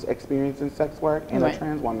woman's experience in sex work and right. a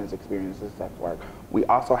trans woman's experience in sex work. We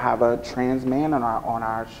also have a trans man on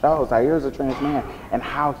our show. Zaire is a trans man, and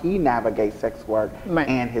how he navigates sex work right.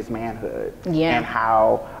 and his manhood, yeah. and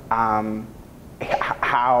how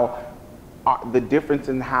the difference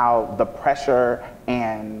in how the pressure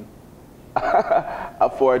and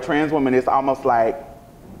for a trans woman is almost like,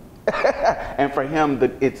 and for him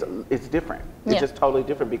it's different. It's yeah. just totally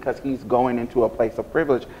different because he's going into a place of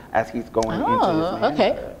privilege as he's going into his manhood.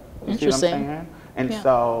 Okay. You Interesting. see what I'm saying? And yeah.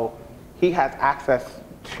 so he has access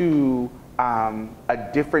to a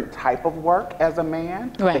different type of work as a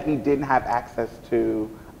man right. that he didn't have access to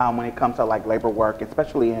when it comes to like labor work,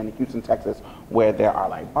 especially in Houston, Texas, where there are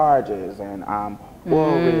like barges and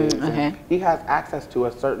oil rigs. Okay. And he has access to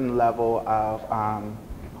a certain level of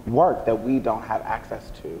work that we don't have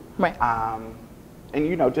access to. Right. And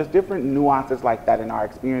you know, just different nuances like that in our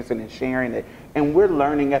experience and in sharing it. And we're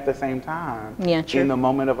learning at the same time. Yeah, true. In the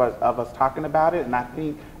moment of us talking about it. And I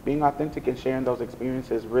think being authentic and sharing those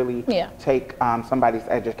experiences really yeah. take somebody's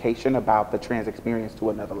education about the trans experience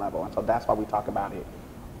to another level. And so that's why we talk about it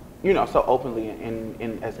you know, so openly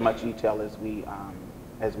in as much detail as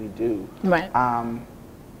we do. Right.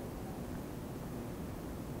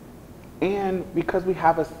 And because we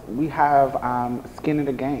have skin in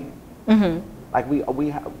the game. Mm-hmm. Like we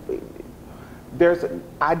have,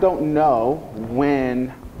 I don't know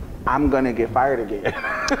when I'm gonna get fired again.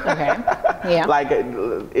 Okay. Yeah. Like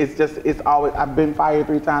it's always, I've been fired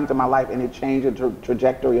 3 times in my life, and it changed the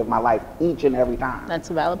trajectory of my life each and every time. That's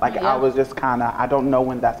a valid point. Like yeah. I was just kind of, I don't know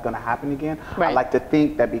when that's gonna happen again. Right. I like to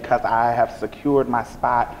think that because I have secured my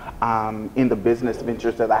spot in the business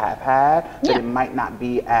ventures that I have had, that it might not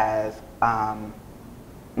be as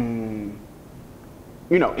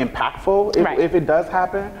you know, impactful if it does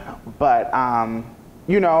happen. But,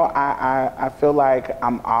 you know, I feel like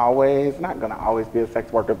I'm always, not gonna always be a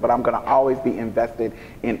sex worker, but I'm gonna always be invested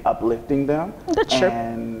in uplifting them. That's true.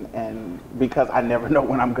 And because I never know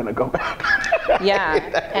when I'm gonna go back. Yeah,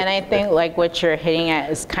 and I think like what you're hitting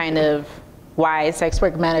at is kind of why sex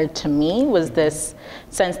work mattered to me, was this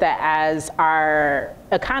sense that as our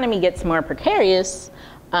economy gets more precarious,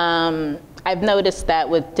 I've noticed that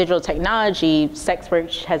with digital technology, sex work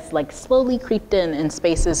has like slowly creeped in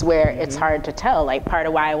spaces where it's hard to tell. Like part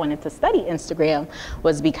of why I wanted to study Instagram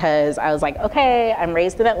was because I was like, okay, I'm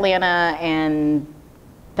raised in Atlanta and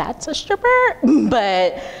that's a stripper,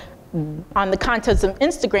 but on the contents of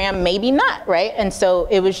Instagram, maybe not, right? And so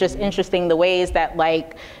it was just interesting the ways that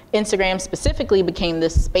like Instagram specifically became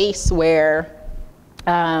this space where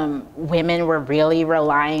women were really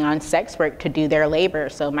relying on sex work to do their labor.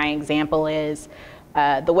 So my example is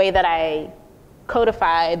the way that I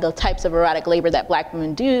codify the types of erotic labor that Black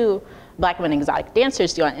women do, Black women exotic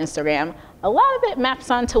dancers do on Instagram. A lot of it maps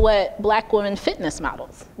onto what Black women fitness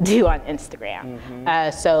models do on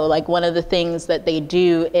Instagram. So like one of the things that they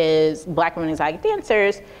do is Black women exotic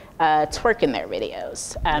dancers twerk in their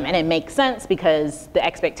videos. And it makes sense because the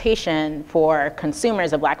expectation for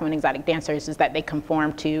consumers of Black women exotic dancers is that they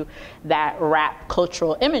conform to that rap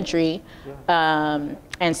cultural imagery.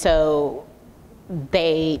 And so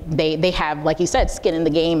they have, like you said, skin in the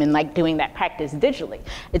game and like doing that practice digitally.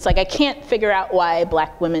 It's like I can't figure out why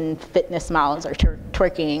Black women fitness models are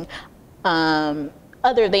twerking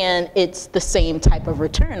other than it's the same type of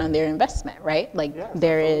return on their investment, right? Like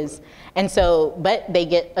there is, and so, but they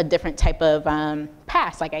get a different type of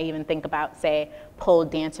pass. Like I even think about, say, pole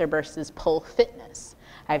dancer versus pole fitness.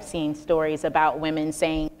 I've seen stories about women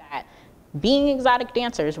saying that being exotic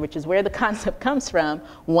dancers, which is where the concept comes from,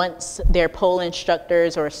 once their pole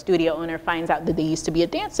instructors or a studio owner finds out that they used to be a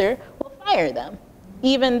dancer, will fire them.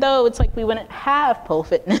 Even though it's like we wouldn't have pole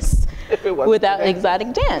fitness without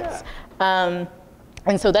exotic dance.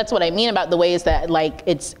 And so that's what I mean about the ways that like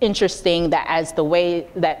it's interesting that as the way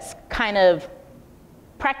that's kind of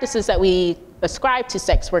practices that we ascribe to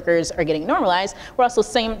sex workers are getting normalized, we're also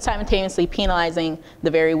simultaneously penalizing the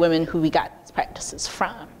very women who we got these practices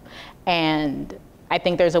from. And I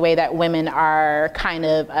think there's a way that women are kind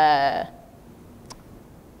of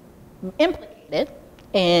implicated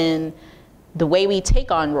in the way we take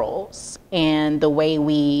on roles and the way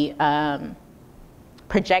we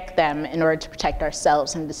project them in order to protect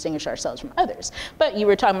ourselves and distinguish ourselves from others. But you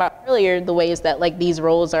were talking about earlier the ways that like these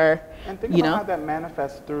roles are, and think about how that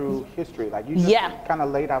manifests through history. Like you just kind of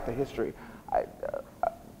laid out the history.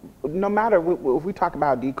 No matter if we talk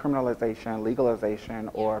about decriminalization, legalization,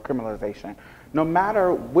 or criminalization, no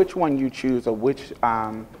matter which one you choose or which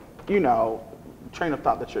you know, train of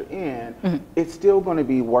thought that you're in, it's still going to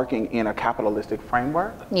be working in a capitalistic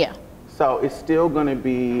framework. Yeah. So it's still going to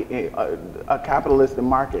be a capitalistic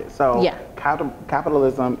market. So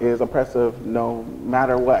capitalism is oppressive no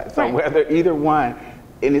matter what. So whether either one,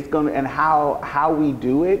 and it's going to, and how we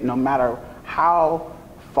do it, no matter how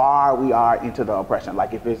far we are into the oppression,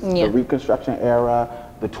 like if it's the Reconstruction era,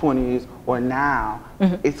 the 20s, or now,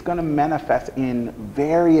 it's going to manifest in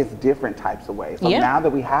various different types of ways. So now that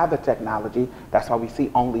we have the technology, that's why we see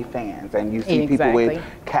OnlyFans, and you see people with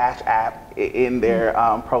Cash App in their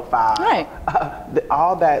profile. Right.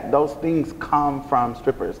 All that, those things come from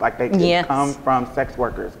strippers. Like they come from sex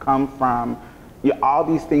workers, come from all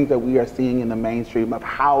these things that we are seeing in the mainstream of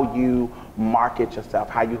how you market yourself,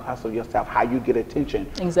 how you hustle yourself, how you get attention.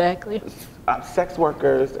 Exactly. Sex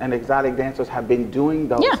workers and exotic dancers have been doing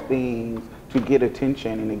those things to get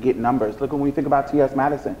attention and to get numbers. Look, when we think about T.S.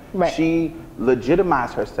 Madison, she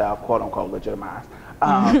legitimized herself, quote unquote legitimized,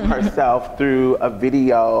 herself through a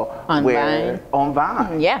video on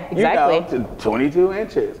Vine. Yeah, exactly. You know, 22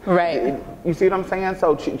 inches. Right. You see what I'm saying?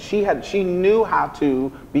 So she knew how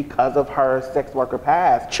to, because of her sex worker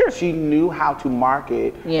past, Sure. she knew how to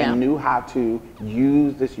market and knew how to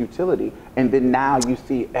use this utility. And then now you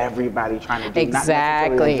see everybody trying to do not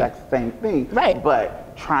necessarily the exact same thing, right,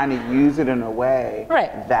 but trying to use it in a way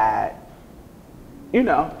that, you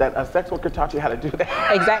know, that a sex worker taught you how to do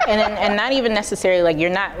that. Exactly, and not even necessarily like you're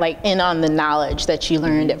not like in on the knowledge that you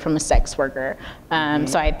learned it from a sex worker.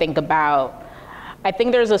 So I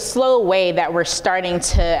think there's a slow way that we're starting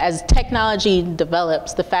to, as technology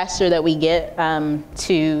develops, the faster that we get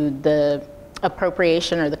to the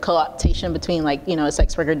appropriation or the co-optation between, like, you know, a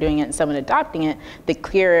sex worker doing it and someone adopting it, the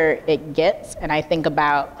clearer it gets. And I think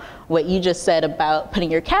about what you just said about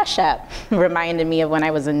putting your Cash App reminded me of when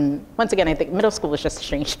I was in, once again, I think middle school was just a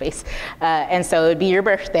strange space. And so it'd be your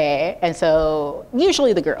birthday. And so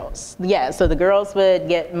usually the girls, so the girls would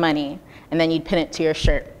get money and then you'd pin it to your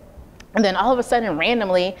shirt. And then all of a sudden,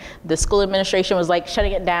 randomly, the school administration was like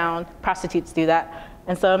shutting it down. Prostitutes do that.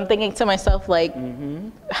 And so I'm thinking to myself, like,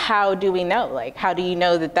 how do we know? Like, how do you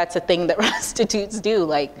know that that's a thing that prostitutes do?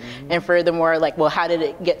 Like, and furthermore, like, well, how did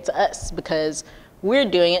it get to us? Because we're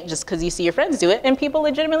doing it just because you see your friends do it and people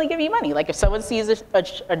legitimately give you money. Like, if someone sees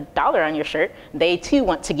a dollar on your shirt, they too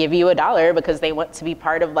want to give you $1 because they want to be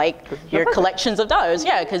part of, like, your collections of dollars.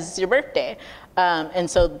 Yeah, because it's your birthday. And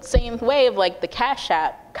so same way of, like, the Cash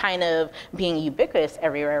App kind of being ubiquitous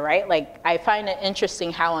everywhere, right? Like, I find it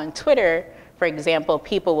interesting how on Twitter, for example,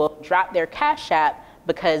 people will drop their Cash App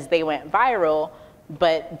because they went viral,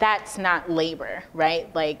 but that's not labor,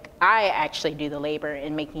 right? Like, I actually do the labor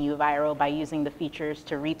in making you viral by using the features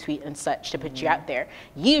to retweet and such to put you out there.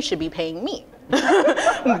 You should be paying me.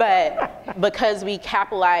 But because we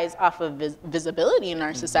capitalize off of visibility in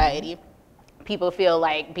our society, people feel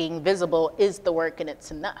like being visible is the work and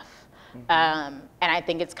it's enough. And I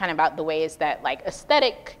think it's kind of about the ways that, like,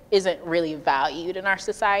 aesthetic isn't really valued in our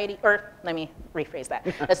society, or let me rephrase that.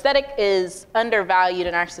 Aesthetic is undervalued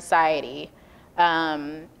in our society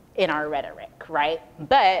in our rhetoric, right?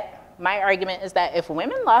 But my argument is that if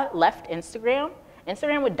women left Instagram,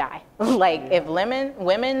 Instagram would die. Like, if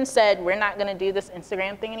women said, we're not gonna do this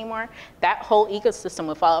Instagram thing anymore, that whole ecosystem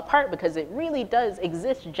would fall apart because it really does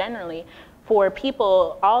exist generally for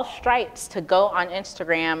people, all stripes, to go on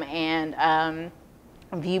Instagram and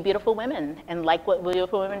view beautiful women and like what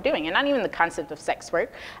beautiful women are doing. And not even the concept of sex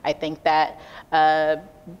work. I think that,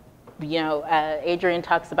 Adrian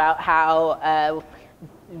talks about how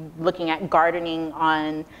looking at gardening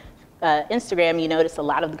on Instagram, you notice a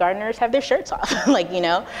lot of the gardeners have their shirts off. Like, you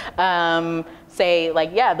know, say, like,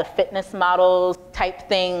 yeah, the fitness models type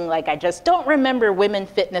thing. Like, I just don't remember women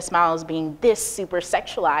fitness models being this super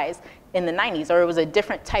sexualized in the 90s, or it was a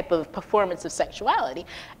different type of performance of sexuality.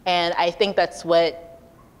 And I think that's what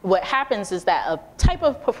happens is that a type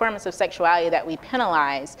of performance of sexuality that we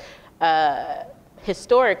penalize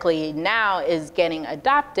historically now is getting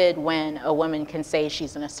adopted when a woman can say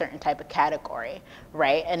she's in a certain type of category,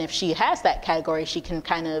 right? And if she has that category, she can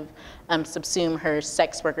kind of subsume her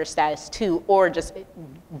sex worker status too, or just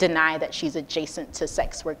deny that she's adjacent to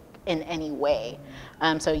sex work in any way.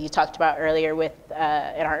 So you talked about earlier in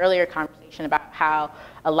our earlier conversation about how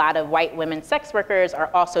a lot of white women sex workers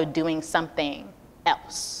are also doing something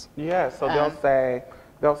else. Yeah, so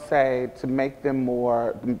they'll say to make them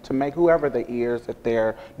more, to make whoever the ears that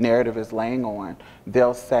their narrative is laying on,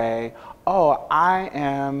 they'll say, oh,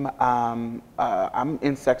 I'm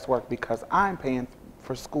in sex work because I'm paying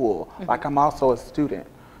for school. Like, I'm also a student.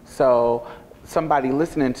 So somebody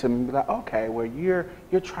listening to me be like, okay, well, you're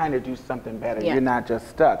trying to do something better. You're not just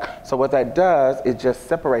stuck. So what that does is just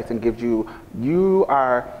separates and gives you,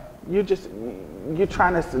 you're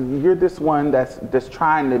this one that's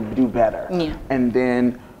trying to do better. And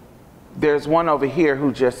then there's one over here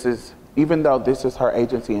who just is, even though this is her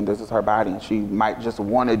agency and this is her body, and she might just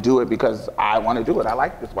want to do it because I want to do it. I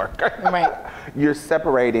like this work. Right. You're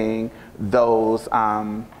separating those.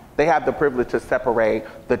 They have the privilege to separate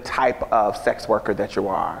the type of sex worker that you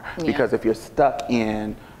are. Because if you're stuck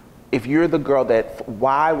in, if you're the girl that,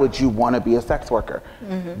 why would you want to be a sex worker?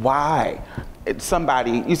 Why? It's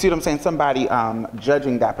somebody, you see what I'm saying? Somebody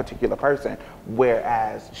judging that particular person,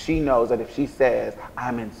 whereas she knows that if she says,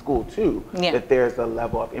 I'm in school too, that there's a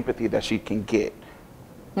level of empathy that she can get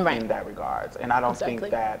in that regards. And I don't think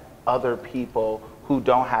that other people who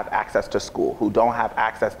don't have access to school, who don't have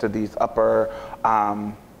access to these upper,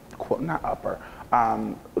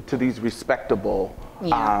 to these respectable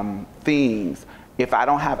things, if I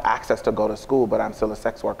don't have access to go to school, but I'm still a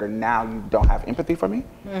sex worker, now you don't have empathy for me.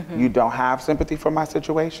 You don't have sympathy for my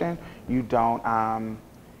situation. You don't,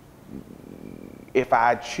 if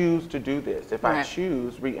I choose to do this, if I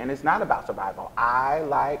choose, and it's not about survival. I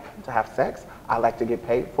like to have sex. I like to get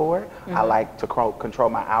paid for it. I like to control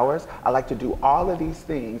my hours. I like to do all of these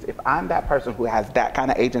things. If I'm that person who has that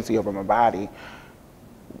kind of agency over my body,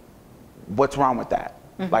 what's wrong with that?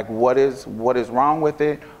 Like, what is wrong with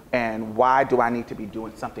it? And why do I need to be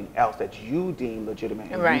doing something else that you deem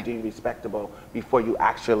legitimate and you deem respectable before you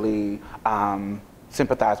actually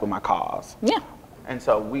sympathize with my cause? Yeah. And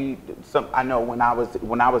so I know when I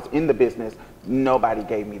was in the business, nobody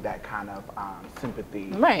gave me that kind of sympathy.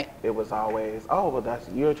 Right. It was always, oh, well,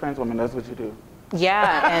 you're a trans woman, that's what you do.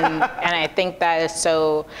 Yeah, and I think that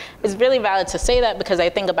it's really valid to say that, because I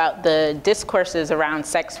think about the discourses around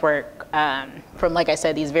sex work from, like I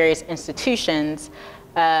said, these various institutions.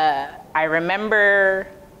 I remember,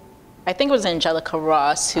 I think it was Angelica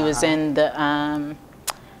Ross who was in the,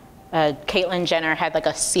 Caitlyn Jenner had like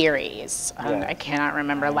a series, I cannot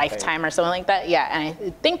remember, Lifetime or something like that. Yeah, and I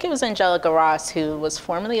think it was Angelica Ross who was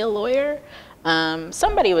formerly a lawyer.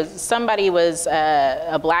 Somebody was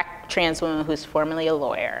a black trans woman who's formerly a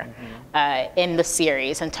lawyer in the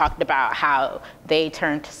series, and talked about how they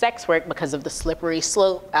turned to sex work because of the slippery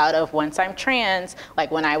slope out of once I'm trans,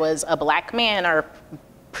 like when I was a black man or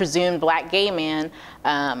presumed black gay man,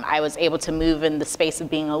 I was able to move in the space of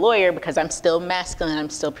being a lawyer because I'm still masculine, I'm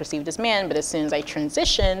still perceived as man, but as soon as I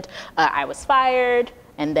transitioned, I was fired,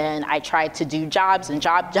 and then I tried to do jobs, and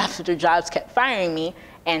jobs after jobs kept firing me,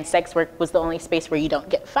 and sex work was the only space where you don't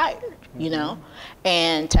get fired, you know?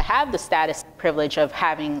 And to have the status privilege of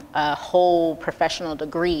having a whole professional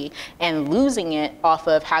degree and losing it off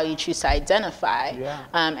of how you choose to identify,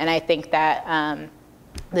 and I think that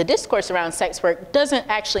the discourse around sex work doesn't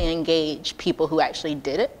actually engage people who actually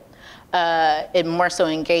did it. It more so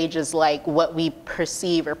engages like what we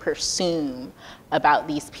perceive or presume about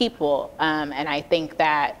these people. And I think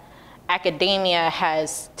that academia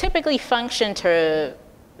has typically functioned to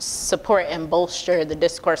support and bolster the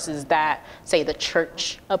discourses that, say, the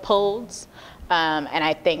church upholds. And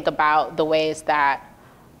I think about the ways that,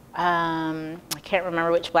 I can't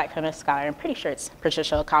remember which black feminist scholar, I'm pretty sure it's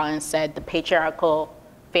Patricia Collins, said the patriarchal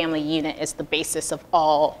family unit is the basis of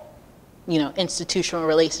all, institutional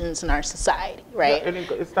relations in our society, right? Yeah, and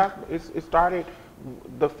it started,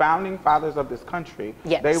 the founding fathers of this country,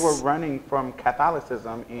 they were running from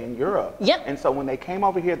Catholicism in Europe. And so when they came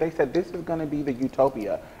over here, they said, this is going to be the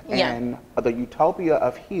utopia. And the utopia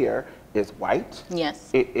of here is white.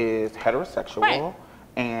 It is heterosexual.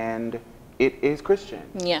 And it is Christian.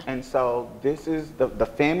 And so this is the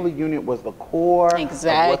family unit was the core of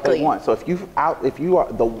what they want. So if you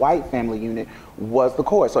are the white family unit was the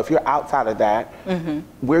core. So if you're outside of that,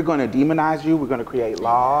 we're going to demonize you. We're going to create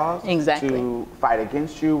laws to fight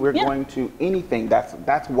against you. We're going to anything.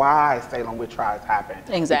 That's why Salem witch trials happened.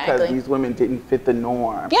 Because these women didn't fit the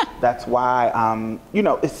norm. That's why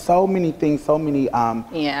it's so many things, so many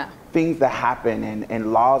things that happen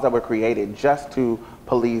and laws that were created just to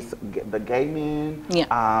police the gay men,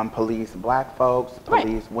 police black folks,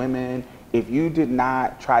 police women. If you did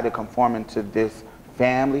not try to conform into this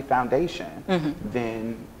family foundation,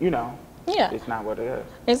 then, it's not what it is.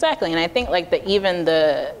 Exactly, and I think like even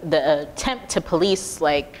the attempt to police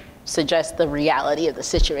suggests the reality of the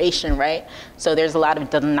situation, right? So there's a lot of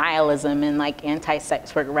denialism and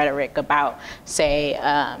anti-sex work rhetoric about, say,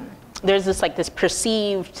 there's this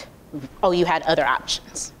perceived, oh, you had other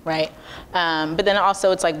options, right? But then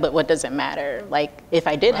also it's but what does it matter? If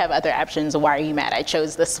I did have other options, why are you mad I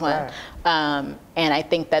chose this one? And I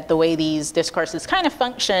think that the way these discourses kind of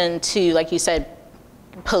function to, like you said,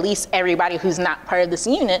 police everybody who's not part of this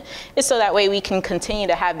unit is so that way we can continue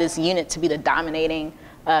to have this unit to be the dominating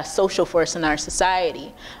social force in our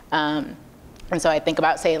society. And so I think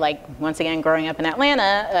about, say, once again, growing up in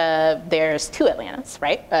Atlanta, there's two Atlantas,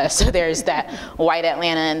 right? So there's that white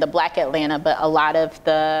Atlanta and the black Atlanta, but a lot of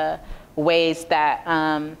the ways that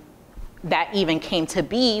that even came to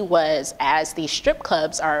be was as these strip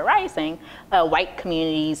clubs are arising, white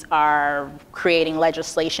communities are creating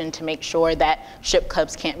legislation to make sure that strip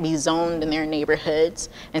clubs can't be zoned in their neighborhoods.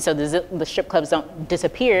 And so the strip clubs don't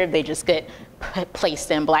disappear, they just get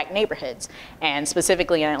placed in black neighborhoods. And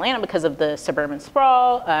specifically in Atlanta, because of the suburban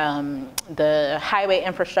sprawl, the highway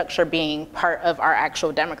infrastructure being part of our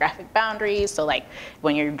actual demographic boundaries. So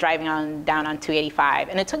when you're driving down on 285,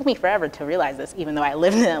 and it took me forever to realize this, even though I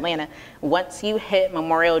lived in Atlanta, once you hit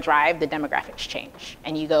Memorial Drive, the demographics change.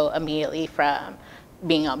 And you go immediately from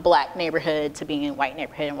being a black neighborhood to being in white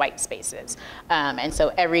neighborhood and white spaces. And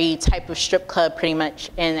so every type of strip club pretty much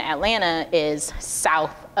in Atlanta is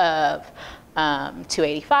south of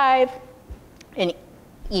 285 and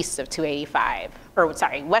east of 285, or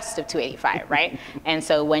sorry, west of 285, right? And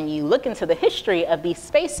so when you look into the history of these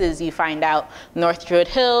spaces, you find out North Druid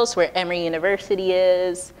Hills, where Emory University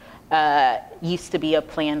is, used to be a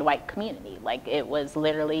planned white community. Like it was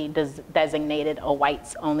literally designated a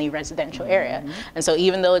whites only residential area. And so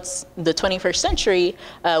even though it's the 21st century,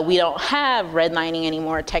 we don't have redlining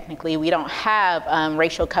anymore technically, we don't have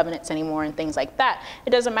racial covenants anymore and things like that.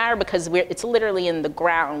 It doesn't matter because it's literally in the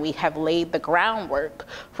ground. We have laid the groundwork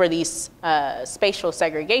for these spatial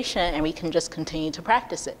segregation and we can just continue to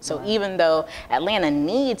practice it. So even though Atlanta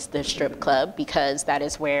needs the strip club because that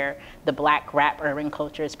is where the black rap urban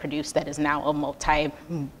culture is produced, that is now a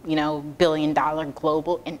multi-billion-dollar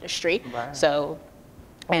global industry. Right. So,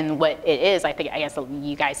 and what it is, I guess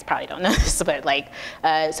you guys probably don't know this, but like,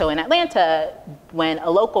 so in Atlanta, when a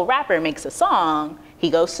local rapper makes a song, he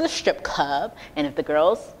goes to the strip club, and if the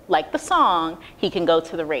girls like the song, he can go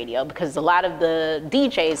to the radio because a lot of the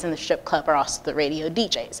DJs in the strip club are also the radio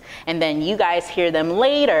DJs. And then you guys hear them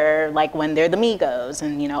later, like when they're the Migos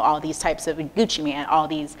and all these types of Gucci Mane, all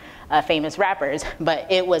these famous rappers.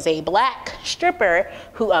 But it was a black stripper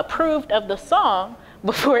who approved of the song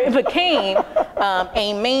before it became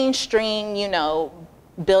a mainstream,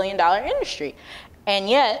 billion-dollar industry. And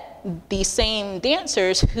yet, these same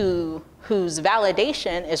dancers whose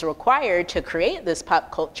validation is required to create this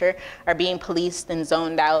pop culture are being policed and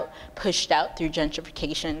zoned out, pushed out through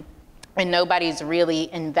gentrification. And nobody's really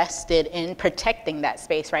invested in protecting that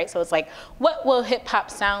space, right? So it's like, what will hip hop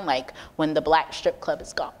sound like when the black strip club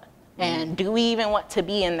is gone? And do we even want to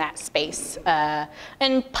be in that space?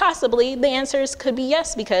 And possibly the answers could be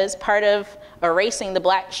yes, because part of erasing the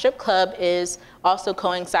black strip club is also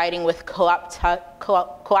coinciding with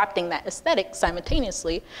co-opting that aesthetic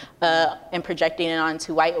simultaneously and projecting it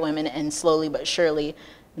onto white women, and slowly but surely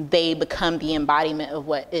they become the embodiment of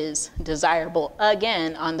what is desirable,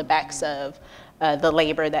 again, on the backs of the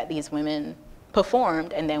labor that these women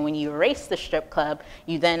performed. And then when you erase the strip club,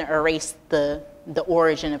 you then erase the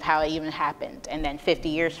origin of how it even happened. And then 50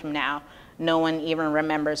 years from now, no one even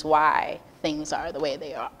remembers why things are the way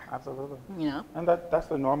they are. Absolutely. And that's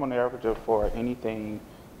the normal narrative for anything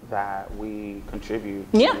that we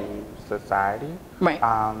contribute to society. Right.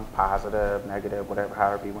 Positive, negative, whatever,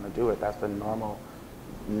 however you want to do it. That's the normal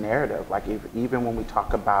narrative. Like even when we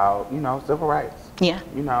talk about, civil rights. Yeah.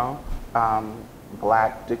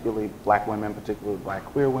 Particularly black women, particularly black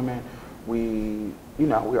queer women,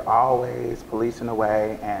 we're always policing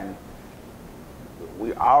away, and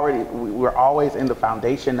we're always in the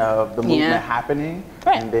foundation of the movement happening,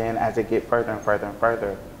 right. And then as it gets further and further and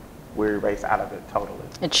further, we erase out of it totally.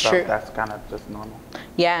 It's true. That's kind of just normal.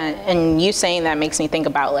 Yeah, and you saying that makes me think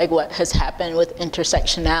about like what has happened with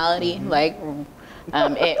intersectionality, like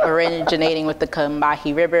it originating with the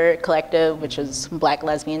Combahee River Collective, which is Black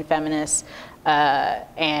lesbian feminists.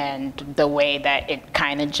 And the way that it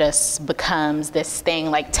kind of just becomes this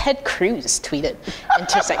thing, like Ted Cruz tweeted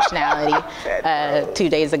intersectionality 2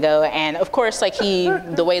 days ago, and of course, like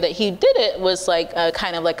the way that he did it was like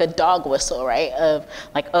kind of like a dog whistle, right? Of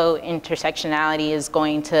like, oh, intersectionality is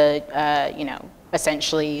going to,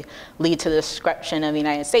 essentially lead to the destruction of the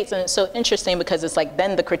United States, and it's so interesting because it's like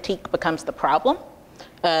then the critique becomes the problem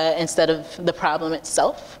instead of the problem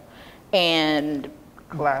itself, and.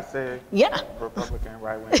 Classic Republican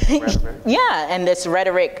right-wing rhetoric. Yeah, and this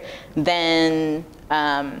rhetoric then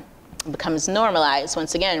becomes normalized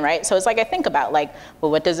once again, right? So it's like I think about like,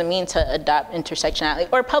 well, what does it mean to adopt intersectionality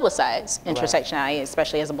or publicize intersectionality, right.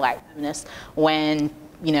 Especially as a black feminist, when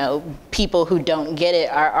people who don't get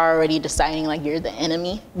it are already deciding like you're the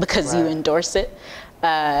enemy because you endorse it,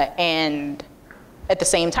 and at the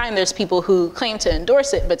same time, there's people who claim to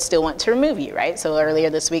endorse it but still want to remove you, right? So earlier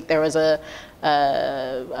this week, there was a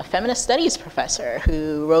feminist studies professor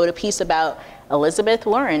who wrote a piece about Elizabeth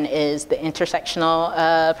Warren is the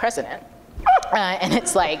intersectional president. And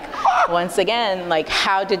it's like, once again, like,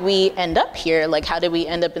 how did we end up here? Like, how did we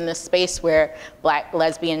end up in this space where black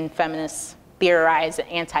lesbian feminists theorize an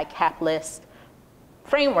anti-capitalist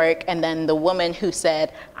framework, and then the woman who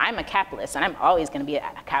said, I'm a capitalist and I'm always going to be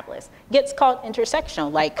a capitalist, gets called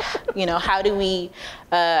intersectional? Like, how do we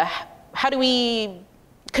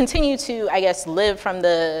continue to, I guess, live from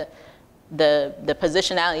the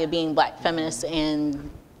positionality of being black feminists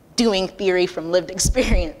and doing theory from lived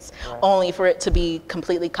experience, right. Only for it to be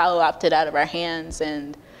completely co-opted out of our hands,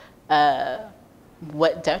 and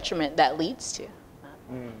what detriment that leads to.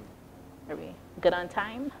 Are we good on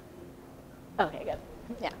time? Okay, good.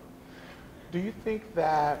 Yeah. Do you think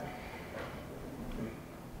that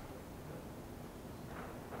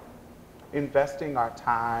investing our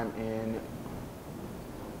time in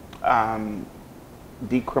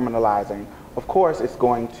decriminalizing, of course, it's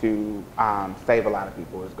going to save a lot of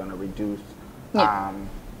people. It's going to reduce,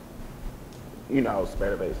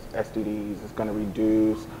 spread-based STDs. It's going to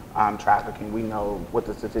reduce trafficking. We know what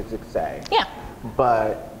the statistics say. Yeah.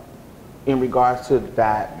 But in regards to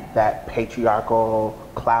that patriarchal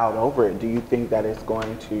cloud over it, do you think that it's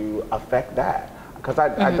going to affect that? Because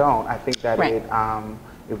I don't. I think that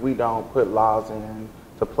if we don't put laws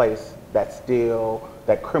into place that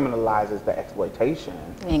criminalizes the exploitation,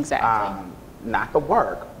 exactly, not the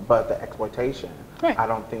work, but the exploitation, right. I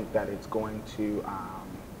don't think that it's going to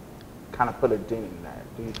kind of put a dent in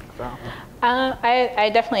that. Do you think so?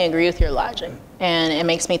 I definitely agree with your logic, and it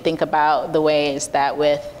makes me think about the ways that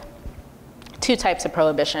with two types of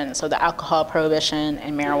prohibition, so the alcohol prohibition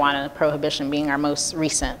and marijuana prohibition being our most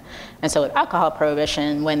recent. And so with alcohol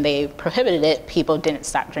prohibition, when they prohibited it, people didn't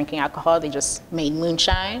stop drinking alcohol, they just made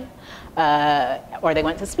moonshine, or they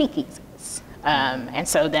went to speakeasies. And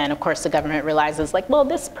so then, of course, the government realizes, like, well,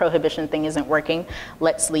 this prohibition thing isn't working,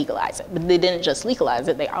 let's legalize it. But they didn't just legalize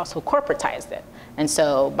it, they also corporatized it. And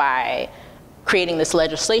so by creating this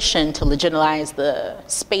legislation to legitimize the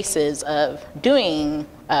spaces of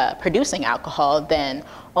producing alcohol, then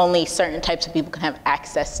only certain types of people can have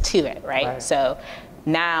access to it, right? So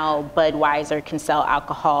now Budweiser can sell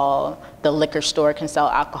alcohol, the liquor store can sell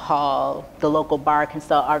alcohol, the local bar can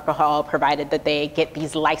sell alcohol, provided that they get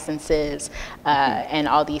these licenses and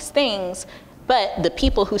all these things. But the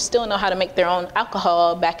people who still know how to make their own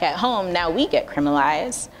alcohol back at home, now we get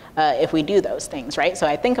criminalized if we do those things, right? So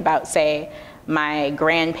I think about, say, my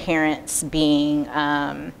grandparents being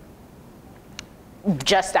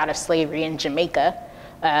just out of slavery in Jamaica,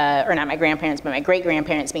 or not my grandparents, but my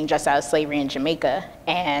great-grandparents being just out of slavery in Jamaica,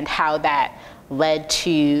 and how that led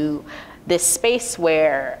to this space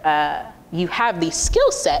where you have these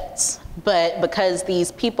skill sets, but because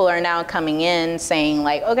these people are now coming in saying,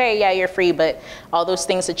 like, okay, yeah, you're free, but all those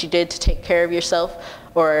things that you did to take care of yourself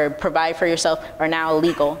or provide for yourself are now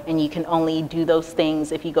illegal, and you can only do those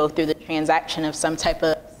things if you go through the transaction of some type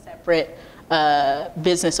of separate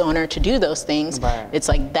business owner to do those things. Right. It's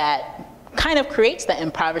like that kind of creates the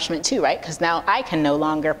impoverishment too, right? Because now I can no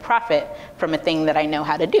longer profit from a thing that I know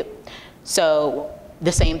how to do. So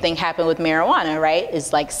the same thing happened with marijuana, right?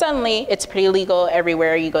 It's like suddenly it's pretty legal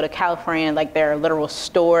everywhere. You go to California, like there are literal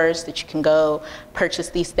stores that you can go purchase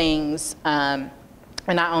these things, and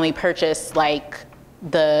not only purchase like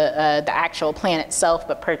the actual plant itself,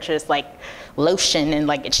 but purchase like lotion, and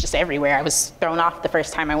like it's just everywhere. I was thrown off the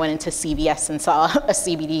first time I went into CVS and saw a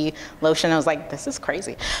CBD lotion. I was like, this is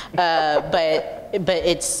crazy. But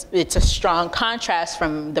it's a strong contrast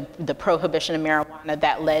from the prohibition of marijuana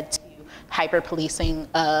that led to hyper-policing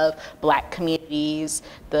of Black communities,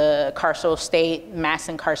 the carceral state, mass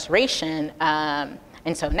incarceration. And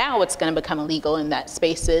so now what's going to become illegal in that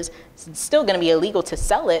space is it's still going to be illegal to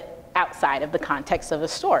sell it outside of the context of a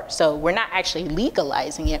store. So we're not actually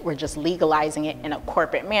legalizing it, we're just legalizing it in a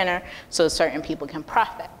corporate manner so certain people can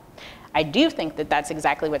profit. I do think that that's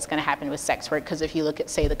exactly what's going to happen with sex work, because if you look at,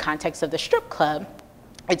 say, the context of the strip club,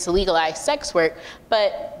 it's legalized sex work,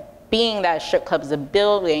 but being that a strip club is a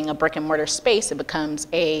building, a brick and mortar space, it becomes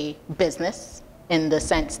a business in the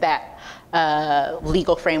sense that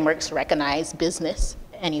legal frameworks recognize business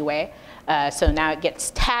anyway. So now it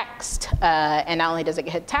gets taxed, and not only does it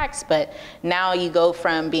get taxed, but now you go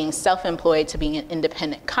from being self-employed to being an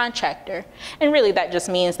independent contractor. And really that just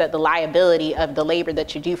means that the liability of the labor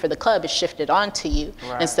that you do for the club is shifted onto you,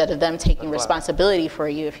 right, instead of them taking responsibility for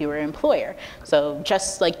you if you were an employer. So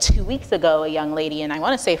just like 2 weeks ago, a young lady in, I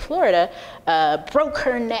want to say Florida, broke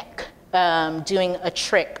her neck doing a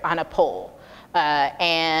trick on a pole.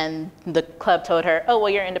 And the club told her, oh, well,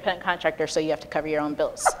 you're an independent contractor, so you have to cover your own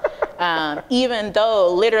bills. Even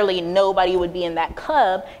though literally nobody would be in that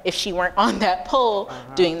club if she weren't on that pole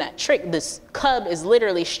doing that trick. This club is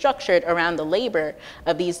literally structured around the labor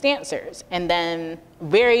of these dancers. And then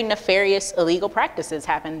very nefarious illegal practices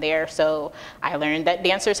happen there. So I learned that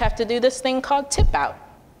dancers have to do this thing called tip out,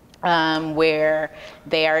 where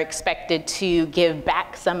they are expected to give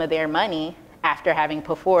back some of their money after having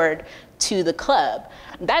performed to the club.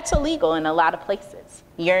 That's illegal in a lot of places.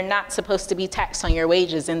 You're not supposed to be taxed on your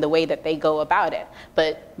wages in the way that they go about it.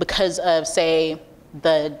 But because of, say,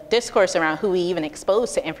 the discourse around who we even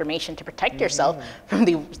expose to information to protect yourself from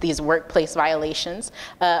these workplace violations,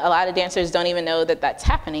 a lot of dancers don't even know that that's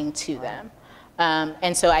happening to them.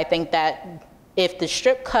 And so I think that if the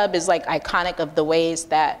strip club is like iconic of the ways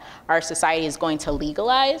that our society is going to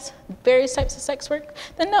legalize various types of sex work,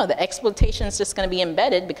 then no, the exploitation is just going to be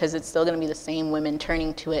embedded because it's still going to be the same women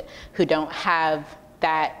turning to it who don't have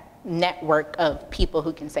that network of people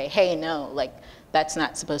who can say, hey, no, like that's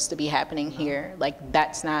not supposed to be happening here. Like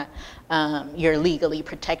that's not, you're legally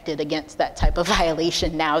protected against that type of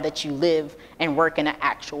violation now that you live and work in an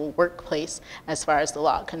actual workplace as far as the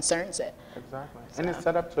law concerns it. Exactly. So. And it's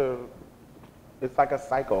set up to, it's like a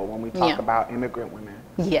cycle when we talk about immigrant women.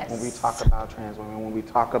 Yes. When we talk about trans women, when we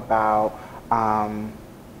talk about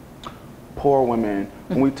poor women,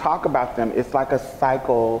 when we talk about them, it's like a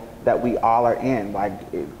cycle that we all are in. Like,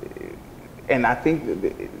 and I think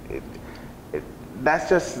that's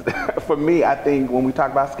just, for me, I think when we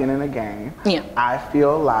talk about skin in the game, I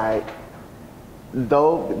feel like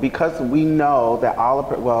because we know that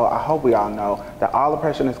I hope we all know that all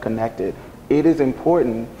oppression is connected, it is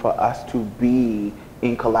important for us to be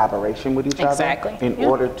in collaboration with each other in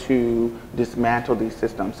order to dismantle these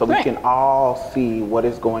systems so we can all see what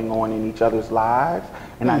is going on in each other's lives.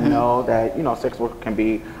 And I know that, sex work can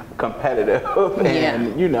be competitive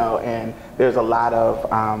and, and there's a lot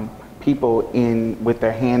of people with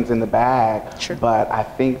their hands in the bag. But I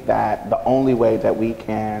think that the only way that we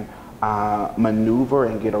can maneuver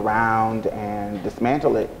and get around and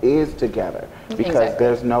dismantle it is together, because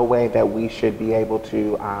there's no way that we should be able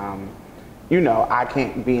to, I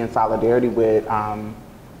can't be in solidarity with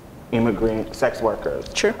immigrant sex workers.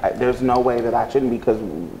 There's no way that I shouldn't,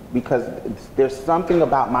 because there's something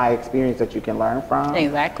about my experience that you can learn from.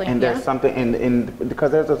 And there's something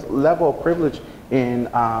because there's a level of privilege in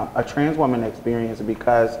a trans woman experience,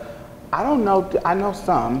 because I know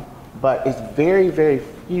some, but it's very, very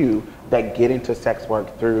few that get into sex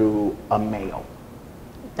work through a male.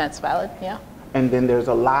 That's valid, yeah. And then there's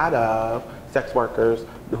a lot of sex workers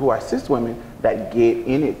who are cis women that get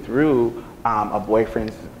in it through a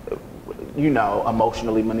boyfriend's,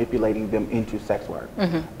 emotionally manipulating them into sex work.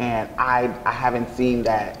 And I haven't seen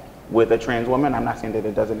that with a trans woman. I'm not saying that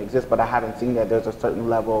it doesn't exist, but I haven't seen that there's a certain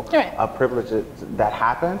level of privilege that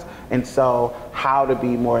happens. And so how to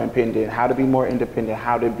be more independent, how to be more independent,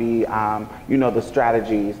 how to be, the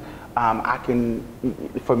strategies.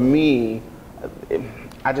 For me,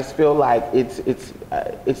 I just feel like it's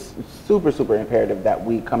super, super imperative that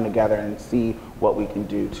we come together and see what we can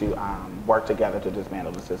do to work together to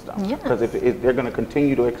dismantle the system. Because if they're going to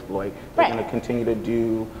continue to exploit, they're going to continue to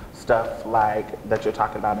do stuff like that you're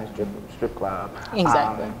talking about in strip club. So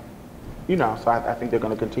I think they're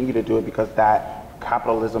going to continue to do it because that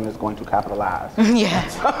capitalism is going to capitalize.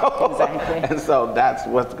 And so that's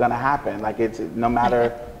what's going to happen. Like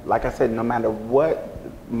like I said, no matter what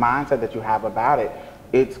mindset that you have about it,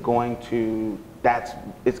 it's going to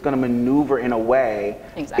maneuver in a way.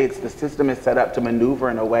 The system is set up to maneuver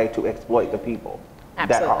in a way to exploit the people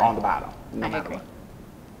that are on the bottom. I agree.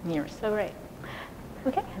 You're so right.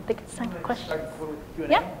 Okay, I think it's time for questions.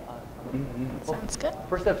 Sounds good.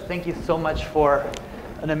 First up, thank you so much for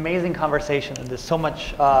an amazing conversation, and there's so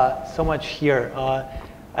much here.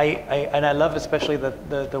 And I love especially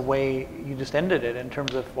the way you just ended it in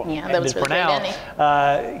terms of that was really for now.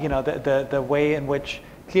 The way in which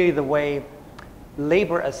clearly the way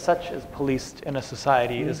labor as such is policed in a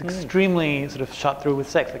society is extremely sort of shot through with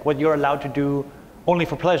sex. Like what you're allowed to do only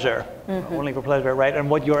for pleasure, right? And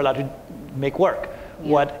what you're allowed to make work,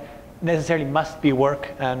 what necessarily must be work,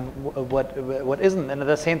 and what isn't. And at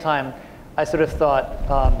the same time, I sort of thought.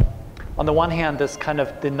 On the one hand, this kind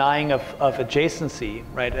of denying of adjacency,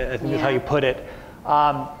 right? I think is how you put it,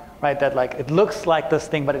 right? That like it looks like this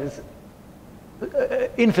thing, but it is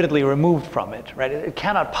infinitely removed from it, right? It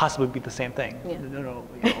cannot possibly be the same thing.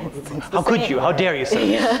 How could you? How dare you,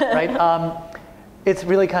 sir? Right? It's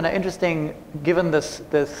really kind of interesting, given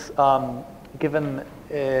given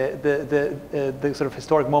the sort of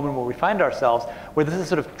historic moment where we find ourselves, where this is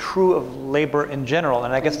sort of true of labor in general.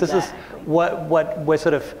 And I guess this is what was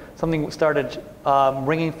sort of something started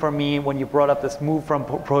ringing for me when you brought up this move from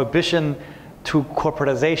prohibition to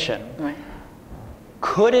corporatization.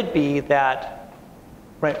 Could it be that,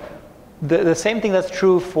 right, the same thing that's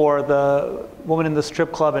true for the woman in the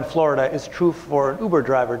strip club in Florida is true for an Uber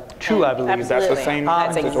driver too, I believe. Absolutely. That's the same.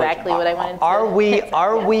 That's exactly what I wanted to say.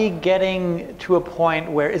 Are we getting to a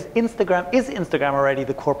point where is Instagram already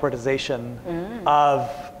the corporatization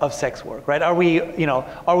of sex work, right? Are we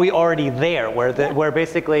already there where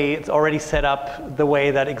basically it's already set up the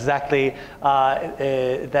way that exactly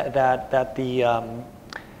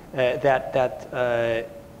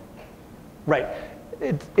right.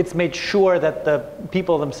 It's made sure that the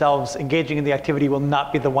people themselves engaging in the activity will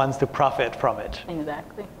not be the ones to profit from it.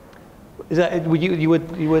 Exactly. Is that, would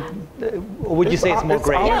you say it's more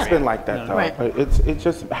gray? It's always been like that, though. Right. But it's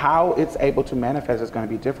just how it's able to manifest is going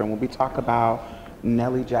to be different. When we talk about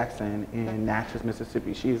Nellie Jackson in Natchez,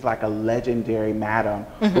 Mississippi, she's like a legendary madam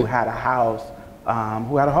who had a house,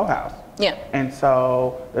 who had a whole house. Yeah. And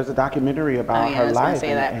so there's a documentary about her life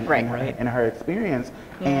and her experience.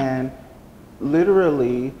 And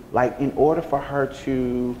literally, like, in order for her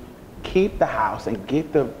to keep the house and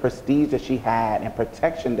get the prestige that she had and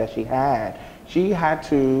protection that she had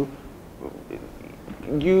to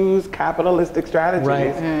use capitalistic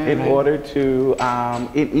strategies in order to,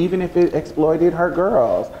 even if it exploited her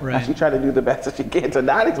girls. Now, she tried to do the best that she can to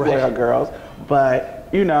not exploit her girls, but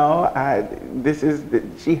you know,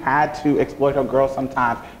 she had to exploit her girls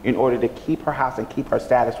sometimes in order to keep her house and keep her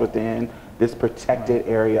status within this protected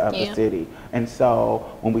area of the city. And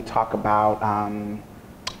so when we talk about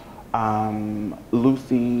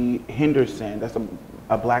Lucy Henderson, that's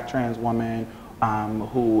a black trans woman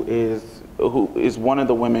who is one of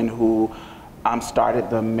the women who started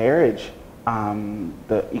the marriage,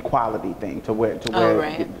 the equality thing, to where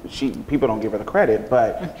people don't give her the credit,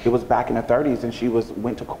 but it was back in the 30s, and she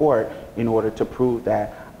went to court in order to prove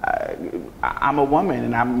that I'm a woman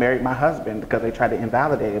and I married my husband, because they tried to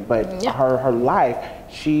invalidate it. But her life,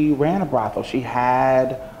 she ran a brothel. She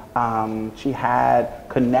had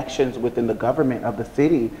connections within the government of the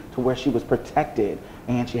city to where she was protected,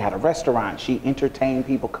 and she had a restaurant. She entertained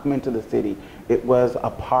people coming to the city. It was a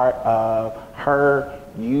part of her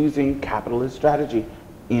using capitalist strategy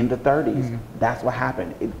in the 30s. That's what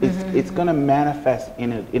happened. It's going to manifest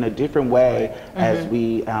in a different way as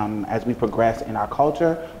we progress in our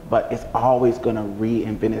culture, but it's always going to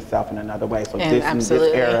reinvent itself in another way. So this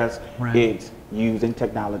era, it's using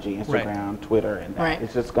technology, Instagram, Twitter, and that.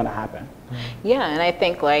 It's just going to happen. Yeah, and I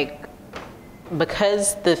think, like,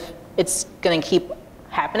 because it's going to keep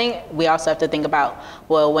happening, we also have to think about,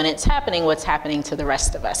 well, when it's happening, what's happening to the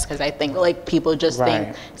rest of us? Because I think, like, people just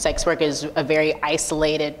think sex work is a very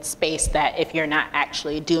isolated space, that if you're not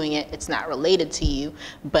actually doing it, it's not related to you.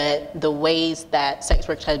 But the ways that sex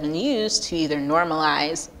work has been used to either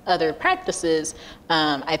normalize other practices,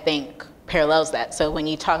 I think parallels that. So when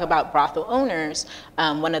you talk about brothel owners,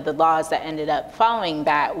 one of the laws that ended up following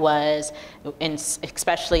that was,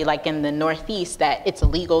 especially like in the Northeast, that it's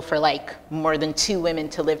illegal for like more than 2 women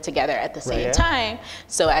to live together at the same time,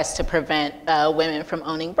 so as to prevent women from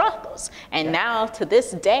owning brothels. And now to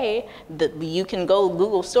this day, you can go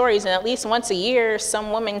Google stories, and at least once a year,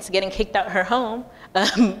 some woman's getting kicked out her home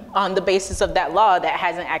on the basis of that law that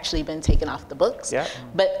hasn't actually been taken off the books.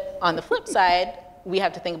 But on the flip side, we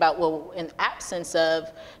have to think about, well, in absence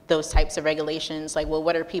of those types of regulations, like, well,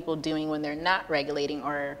 what are people doing when they're not regulating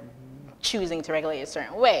or choosing to regulate a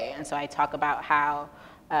certain way? And so I talk about how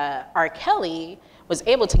R. Kelly was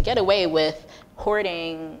able to get away with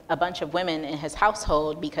hoarding a bunch of women in his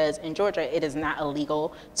household, because in Georgia, it is not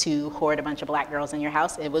illegal to hoard a bunch of black girls in your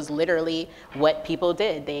house. It was literally what people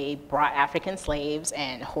did. They brought African slaves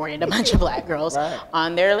and hoarded a bunch of black girls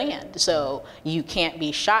on their land. So you can't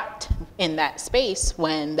be shot in that space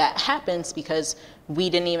when that happens, because we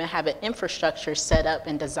didn't even have an infrastructure set up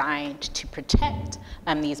and designed to protect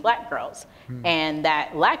these black girls. And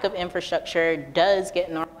that lack of infrastructure does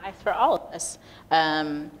get normalized for all of us.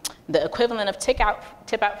 The equivalent of tip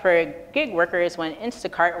out for gig workers, when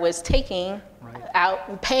Instacart was taking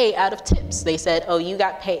pay out of tips. They said, oh, you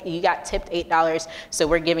got tipped $8, so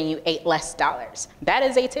we're giving you $8 less. That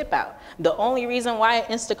is a tip out. The only reason why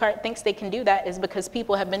Instacart thinks they can do that is because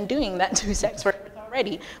people have been doing that to sex workers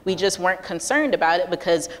already. We just weren't concerned about it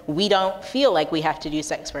because we don't feel like we have to do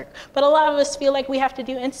sex work. But a lot of us feel like we have to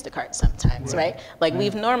do Instacart sometimes, right? Like,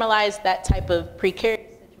 we've normalized that type of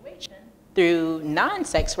precarious situation through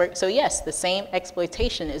non-sex work. So yes, the same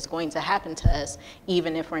exploitation is going to happen to us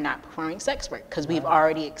even if we're not performing sex work, because we've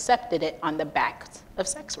already accepted it on the backs of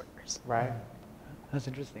sex workers. Right. That's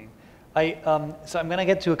interesting. So I'm going to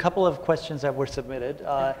get to a couple of questions that were submitted.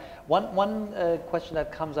 One question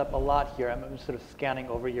that comes up a lot here, I'm sort of scanning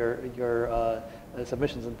over your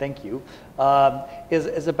submissions, and thank you,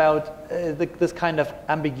 is about this kind of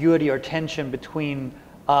ambiguity or tension between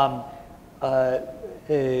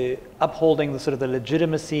upholding the sort of the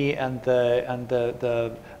legitimacy and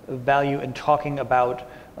the value in talking about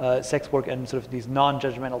sex work in sort of these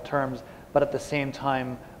non-judgmental terms, but at the same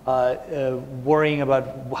time worrying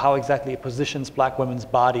about how exactly it positions black women's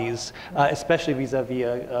bodies, especially vis-a-vis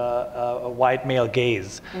a white male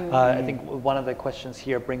gaze. I think one of the questions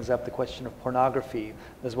here brings up the question of pornography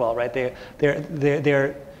as well, right?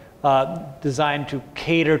 They're designed to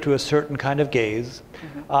cater to a certain kind of gaze.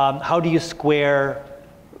 How do you square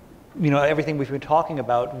everything we've been talking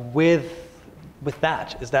about with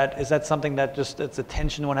that? Is that something that just it's a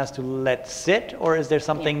tension one has to let sit, or is there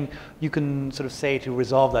something you can sort of say to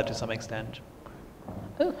resolve that to some extent?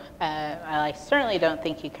 I certainly don't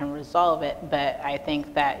think you can resolve it, but I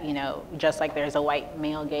think that, just like there's a white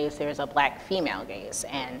male gaze, there's a black female gaze,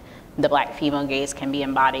 and the black female gaze can be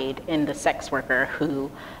embodied in the sex worker who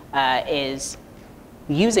is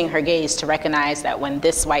using her gaze to recognize that when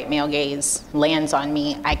this white male gaze lands on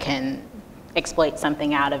me, I can exploit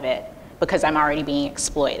something out of it because I'm already being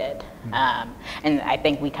exploited. And I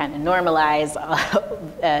think we kind of normalize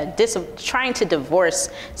trying to divorce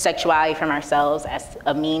sexuality from ourselves as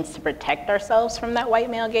a means to protect ourselves from that white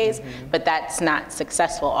male gaze, but that's not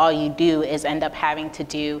successful. All you do is end up having to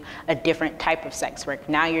do a different type of sex work.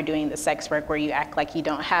 Now you're doing the sex work where you act like you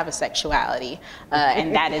don't have a sexuality,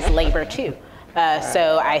 and that is labor too.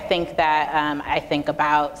 So I think that, I think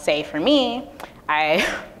about, say for me,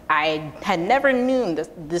 I had never known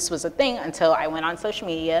this was a thing until I went on social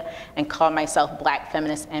media and called myself Black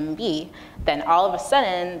Feminist MB. Then all of a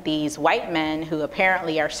sudden, these white men who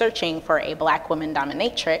apparently are searching for a black woman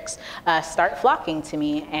dominatrix start flocking to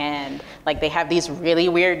me, and like they have these really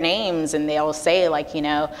weird names, and they'll say like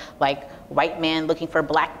white man looking for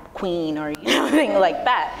black queen or thing like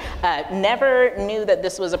that. Never knew that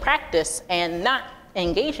this was a practice, and not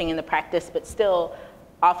engaging in the practice, but still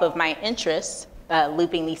off of my interests.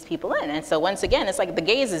 Looping these people in. And so once again, it's like the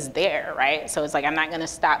gaze is there, right? So it's like I'm not gonna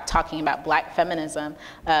stop talking about black feminism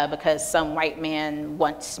because some white man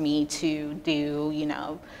wants me to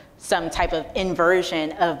do, some type of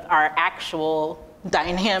inversion of our actual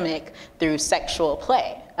dynamic through sexual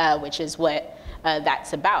play, which is what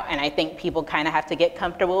that's about. And I think people kind of have to get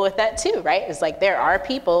comfortable with that too, right? It's like there are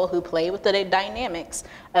people who play with the dynamics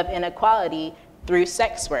of inequality through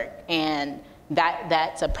sex work, and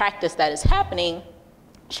that's a practice that is happening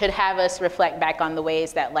should have us reflect back on the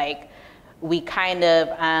ways that we kind of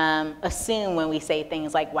assume when we say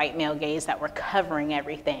things like white male gaze that we're covering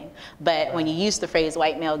everything. But when you use the phrase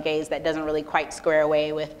white male gaze, that doesn't really quite square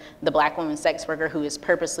away with the black woman sex worker who is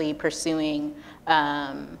purposely pursuing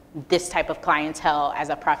this type of clientele as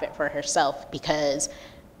a profit for herself, because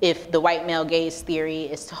if the white male gaze theory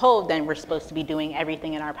is to hold, then we're supposed to be doing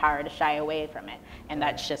everything in our power to shy away from it. And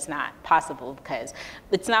that's just not possible, because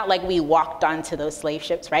it's not like we walked onto those slave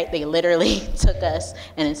ships, right? They literally took us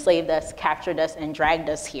and enslaved us, captured us, and dragged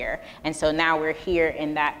us here. And so now we're here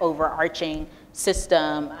in that overarching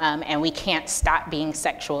system, and we can't stop being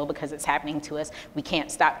sexual because it's happening to us. We can't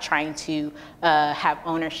stop trying to have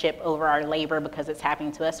ownership over our labor because it's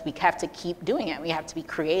happening to us. We have to keep doing it. We have to be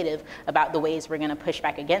creative about the ways we're gonna push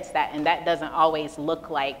back against that, and that doesn't always look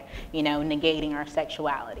like, negating our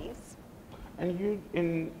sexualities.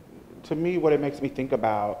 And to me, what it makes me think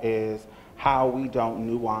about is how we don't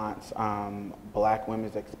nuance black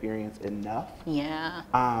women's experience enough. Yeah.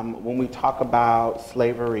 When we talk about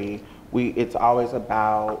slavery, it's always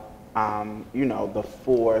about, the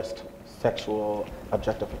forced sexual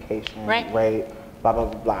objectification, right. Rape, blah, blah,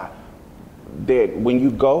 blah, blah. When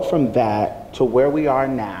you go from that to where we are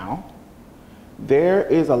now, there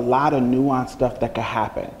is a lot of nuanced stuff that could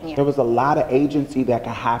happen. Yeah. There was a lot of agency that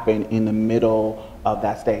could happen in the middle of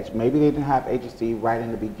that stage. Maybe they didn't have agency right in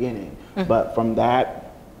the beginning, but from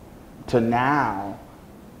that to now,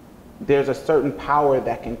 there's a certain power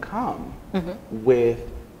that can come with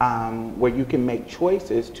where you can make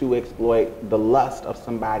choices to exploit the lust of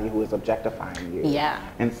somebody who is objectifying you. Yeah.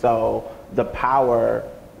 And so the power,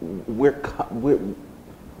 we're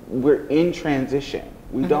in transition.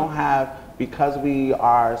 We don't have, because we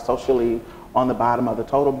are socially on the bottom of the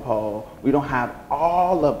totem pole, we don't have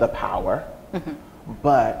all of the power,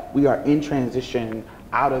 but we are in transition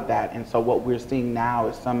out of that. And so what we're seeing now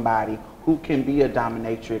is somebody who can be a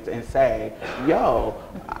dominatrix and say, yo,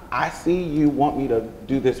 I see you want me to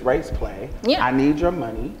do this race play. Yeah. I need your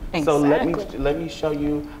money. Exactly. So let me show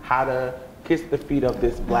you how to kiss the feet of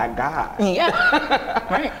this black guy.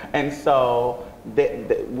 Yeah. Right. And so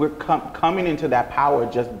we're coming into that power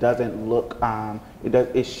just doesn't look,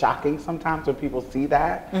 it's shocking sometimes when people see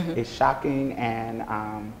that. It's shocking, and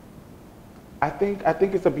I think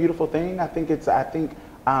it's a beautiful thing. I think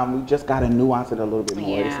we just got to nuance it a little bit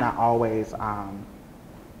more. Yeah. It's not always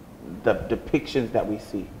the depictions that we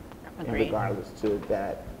see, in regards to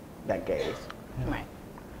that gaze. Yeah. Right.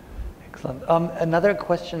 Excellent. Another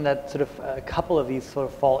question that sort of a couple of these sort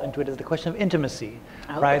of fall into it is the question of intimacy,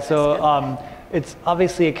 right? So it's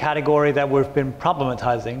obviously a category that we've been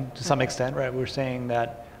problematizing to some extent, right? We're saying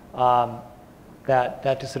that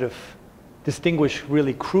that to sort of distinguish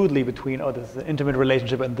really crudely between, oh, this is an intimate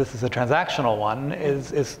relationship and this is a transactional one,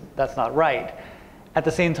 is that's not right. at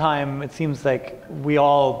the same time, it seems like we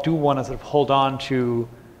all do want to sort of hold on to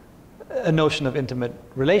a notion of intimate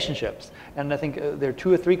relationships. And I think there are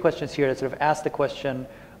 2 or 3 questions here that sort of ask the question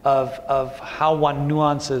of how one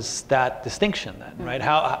nuances that distinction then, right?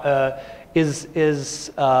 How is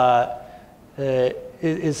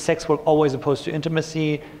sex work always opposed to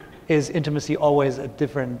intimacy? Is intimacy always a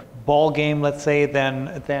different ball game, let's say,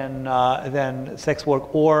 than sex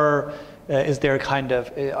work? Or is there a kind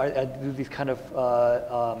of, do these kind of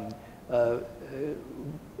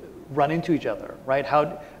run into each other, right?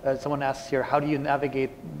 How, someone asks here, how do you navigate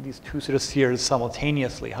these 2 sort of spheres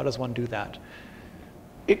simultaneously? How does one do that?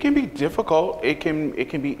 It can be difficult. It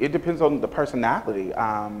depends on the personality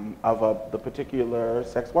of the particular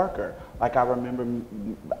sex worker. Like I remember,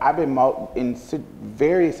 I've been in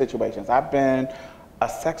various situations. I've been a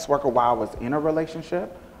sex worker while I was in a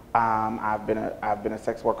relationship. I've been a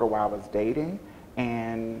sex worker while I was dating,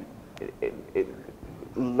 and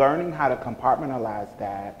learning how to compartmentalize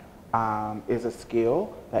that is a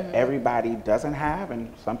skill that everybody doesn't have,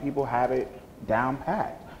 and some people have it down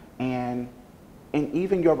pat. And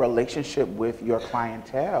even your relationship with your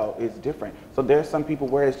clientele is different. So there's some people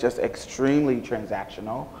where it's just extremely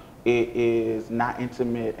transactional. It is not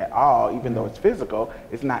intimate at all, even though it's physical,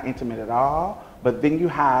 it's not intimate at all. But then you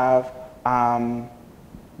have,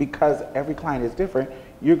 because every client is different,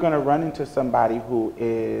 you're gonna run into somebody who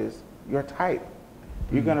is your type.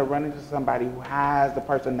 You're gonna run into somebody who has the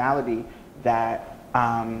personality that,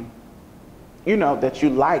 you know, that you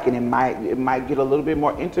like, and it might get a little bit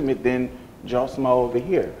more intimate than Joe Smo over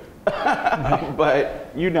here. But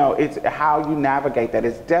you know, it's how you navigate that.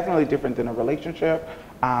 It's definitely different than a relationship,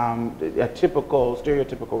 a typical,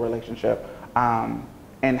 stereotypical relationship.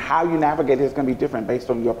 And how you navigate it is going to be different based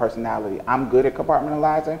on your personality. I'm good at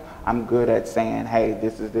compartmentalizing. I'm good at saying, hey,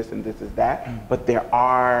 this is this and this is that. But there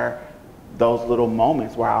are those little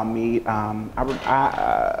moments where I'll meet. I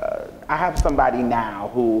have somebody now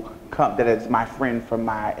who that is my friend from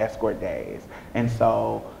my escort days, and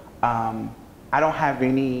so. I don't have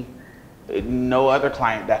no other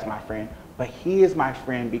client that's my friend, but he is my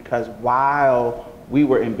friend because while we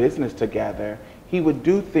were in business together, he would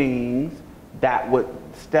do things that would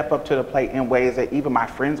step up to the plate in ways that even my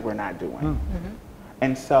friends were not doing.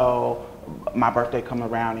 And so my birthday come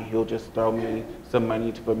around and he'll just throw me some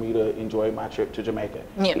money for me to enjoy my trip to Jamaica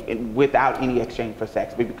without any exchange for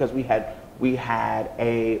sex, because we had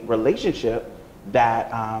a relationship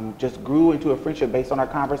that just grew into a friendship based on our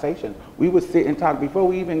conversations. We would sit and talk before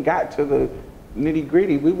we even got to the nitty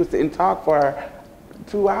gritty. We would sit and talk for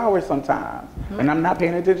 2 hours sometimes. And I'm not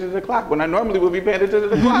paying attention to the clock when I normally would be paying attention to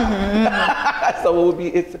the clock. So it would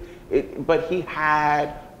be, but he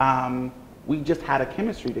had, we just had a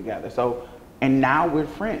chemistry together. So, and now we're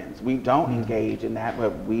friends. We don't engage in that,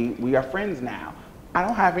 but we are friends now. I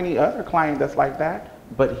don't have any other client that's like that,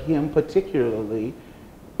 but him particularly.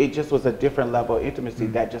 It just was a different level of intimacy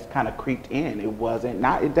that just kind of creeped in.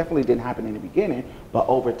 It definitely didn't happen in the beginning, but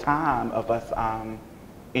over time of us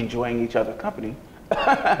enjoying each other's company,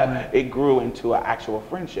 it grew into an actual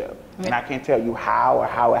friendship. And I can't tell you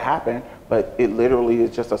how it happened, but it literally is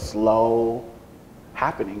just a slow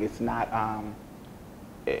happening. It's not,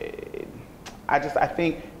 I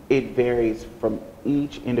think it varies from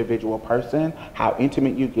each individual person, how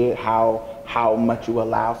intimate you get, how much you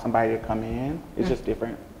allow somebody to come in. It's just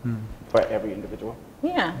different for every individual.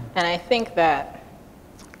 Yeah, and I think that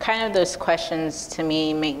kind of those questions to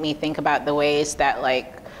me make me think about the ways that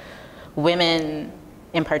like women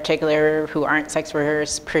in particular who aren't sex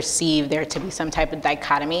workers perceive there to be some type of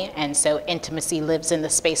dichotomy, and so intimacy lives in the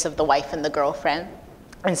space of the wife and the girlfriend,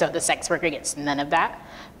 and so the sex worker gets none of that.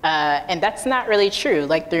 And that's not really true.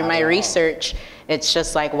 Like through my research, it's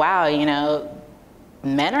just like, wow, you know,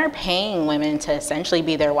 men are paying women to essentially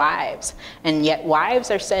be their wives, and yet wives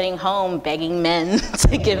are sitting home begging men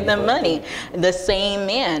to give them money, the same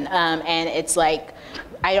man. And it's like,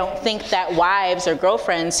 I don't think that wives or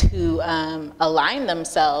girlfriends who align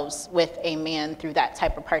themselves with a man through that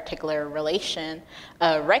type of particular relation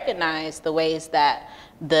recognize the ways that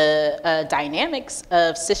the dynamics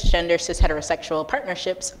of cisgender, cis heterosexual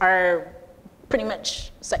partnerships are pretty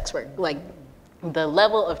much sex work. Like the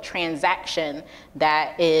level of transaction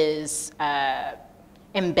that is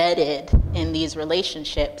embedded in these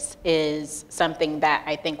relationships is something that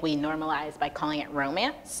I think we normalize by calling it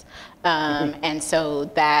romance. And so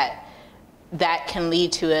that can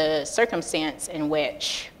lead to a circumstance in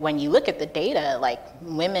which, when you look at the data, like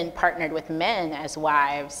women partnered with men as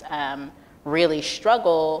wives really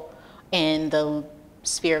struggle in the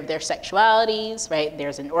sphere of their sexualities, right?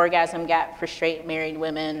 There's an orgasm gap for straight married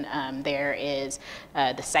women. There is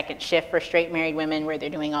the second shift for straight married women where they're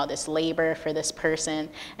doing all this labor for this person.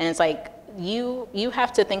 And it's like, you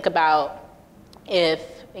have to think about, if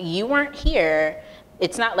you weren't here,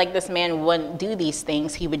 it's not like this man wouldn't do these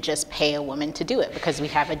things. He would just pay a woman to do it, because we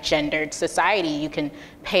have a gendered society. You can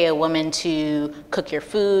pay a woman to cook your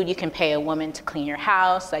food. You can pay a woman to clean your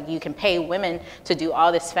house. Like, you can pay women to do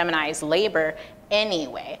all this feminized labor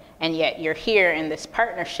anyway. And yet you're here in this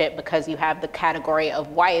partnership because you have the category of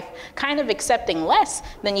wife, kind of accepting less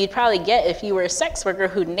than you'd probably get if you were a sex worker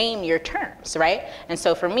who named your terms, right? And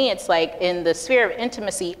so for me, it's like, in the sphere of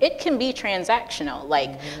intimacy, it can be transactional.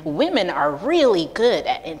 Like, women are really good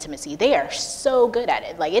at intimacy. They are so good at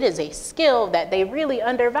it. Like, it is a skill that they really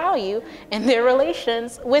undervalue in their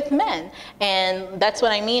relations with men. And that's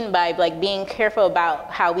what I mean by, like, being careful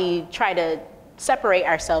about how we try to separate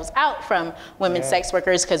ourselves out from women sex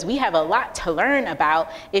workers, because we have a lot to learn about.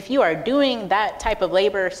 If you are doing that type of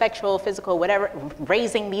labor, sexual, physical, whatever,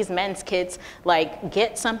 raising these men's kids, like,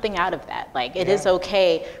 get something out of that. Like, it is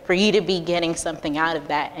okay for you to be getting something out of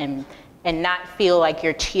that, and not feel like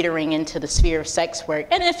you're teetering into the sphere of sex work.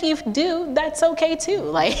 And if you do, that's okay too.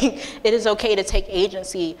 Like, it is okay to take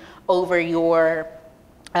agency over your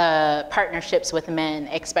partnerships with men,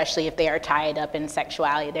 especially if they are tied up in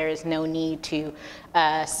sexuality. There is no need to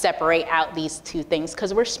separate out these two things,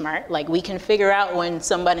 because we're smart. Like, we can figure out when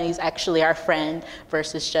somebody's actually our friend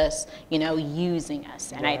versus just, you know, using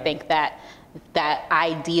us. And I think that that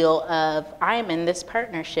ideal of, I'm in this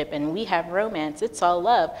partnership and we have romance, it's all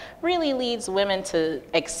love, really leads women to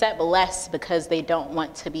accept less, because they don't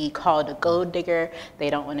want to be called a gold digger, they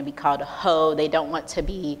don't want to be called a hoe, they don't want to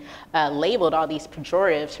be labeled all these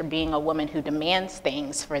pejoratives for being a woman who demands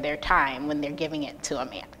things for their time when they're giving it to a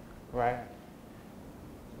man. Right.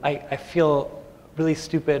 I feel really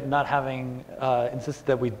stupid not having insisted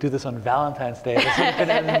that we do this on Valentine's Day. This would have been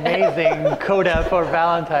an amazing coda for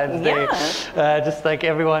Valentine's Day. Just like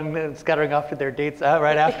everyone scattering off to their dates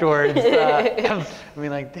right afterwards. I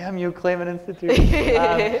mean, like, damn you, Clayman Institute.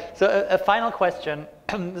 So a final question.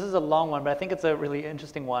 This is a long one, but I think it's a really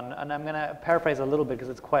interesting one. And I'm going to paraphrase a little bit because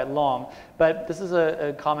it's quite long. But this is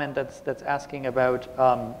a comment that's asking about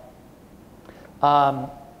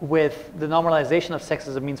with the normalization of sex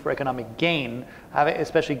as a means for economic gain,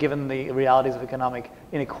 especially given the realities of economic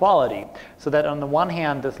inequality. So that on the one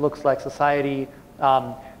hand, this looks like society,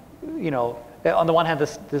 you know, on the one hand,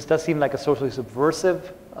 this does seem like a socially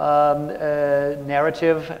subversive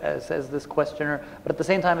narrative, says this questioner, but at the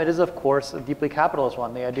same time, it is, of course, a deeply capitalist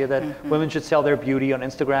one. The idea that women should sell their beauty on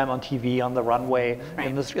Instagram, on TV, on the runway,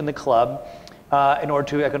 in the club, in order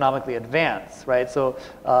to economically advance, right? So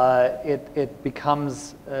it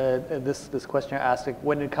becomes, this questioner asks, like,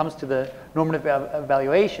 when it comes to the normative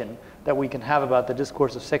evaluation that we can have about the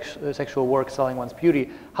discourse of sexual work selling one's beauty,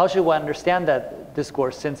 how should one understand that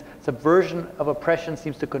discourse, since subversion of oppression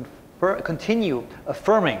seems to continue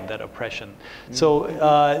affirming that oppression? So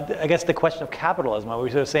I guess the question of capitalism, we're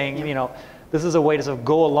sort of saying, you know, this is a way to sort of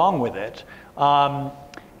go along with it.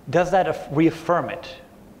 Does that reaffirm it?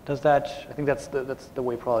 Does that, I think that's the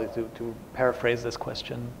way probably to paraphrase this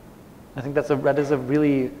question. I think that is a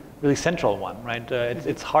really, really central one, right?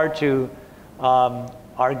 It's hard to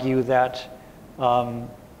argue that, you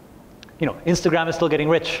know, Instagram is still getting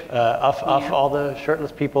rich off all the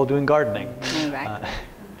shirtless people doing gardening. Exactly.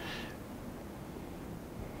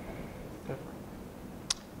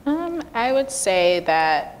 I would say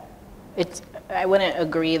that I wouldn't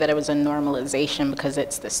agree that it was a normalization because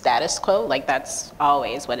it's the status quo. Like, that's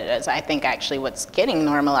always what it is. I think actually what's getting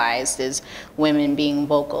normalized is women being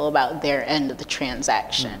vocal about their end of the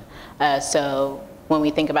transaction. So when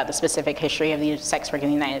we think about the specific history of the sex work in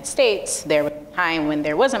the United States, there was a time when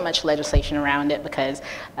there wasn't much legislation around it because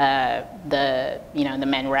the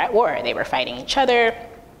men were at war. They were fighting each other.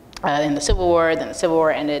 In the Civil War, then the Civil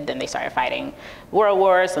War ended, then they started fighting world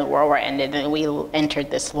wars, and the World War ended, and we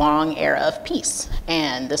entered this long era of peace.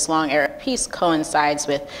 And this long era of peace coincides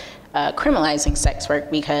with criminalizing sex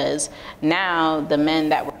work, because now the men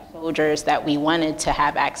that were soldiers that we wanted to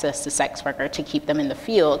have access to sex work or to keep them in the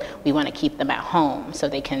field, we want to keep them at home so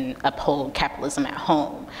they can uphold capitalism at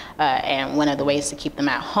home. And one of the ways to keep them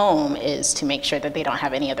at home is to make sure that they don't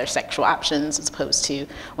have any other sexual options, as opposed to,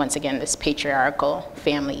 once again, this patriarchal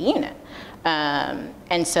family unit.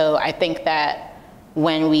 And so I think that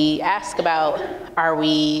when we ask about,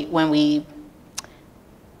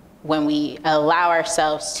 when we allow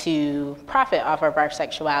ourselves to profit off of our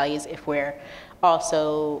sexualities, if we're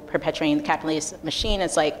also perpetuating the capitalist machine,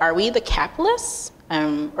 it's like, are we the capitalists?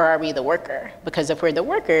 Or are we the worker? Because if we're the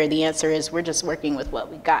worker, the answer is we're just working with what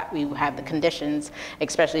we got. We have the conditions,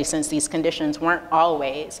 especially since these conditions weren't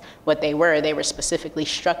always what they were. They were specifically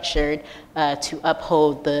structured to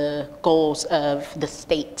uphold the goals of the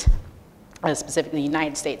state, specifically the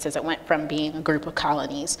United States, as it went from being a group of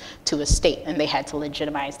colonies to a state, and they had to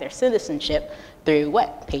legitimize their citizenship through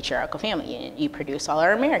what? Patriarchal family. You produce all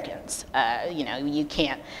our Americans. You know, you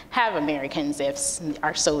can't have Americans if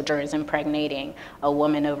our soldier is impregnating a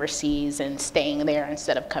woman overseas and staying there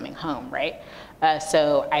instead of coming home, right?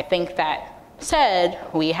 So I think that said,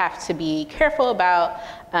 we have to be careful about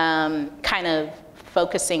kind of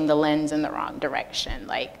focusing the lens in the wrong direction.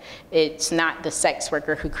 Like, it's not the sex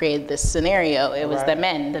worker who created this scenario, it was the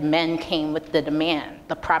men. The men came with the demand,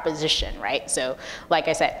 the proposition, right? So, like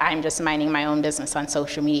I said, I'm just minding my own business on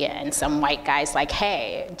social media, and some white guy's like,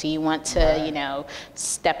 hey, do you want to, you know,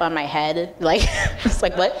 step on my head? Like, it's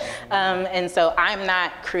like, what? And so I'm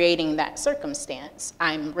not creating that circumstance,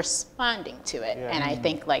 I'm responding to it. And I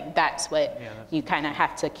think, like, that's what you kind of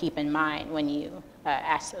have to keep in mind when you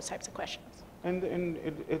ask those types of questions. And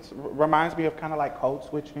it reminds me of kind of like code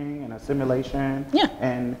switching and assimilation. Yeah.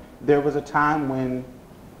 And there was a time when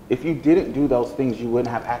if you didn't do those things, you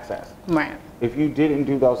wouldn't have access. Right. If you didn't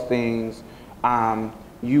do those things,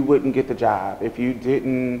 you wouldn't get the job. If you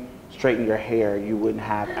didn't straighten your hair, you wouldn't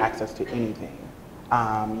have access to anything.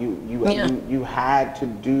 You had to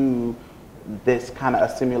do this kind of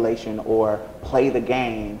assimilation or play the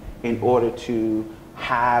game in order to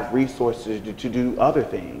have resources to do other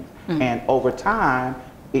things. And over time,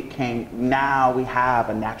 it came, now we have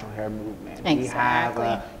a natural hair movement. Exactly. We have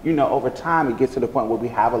a, you know, over time it gets to the point where we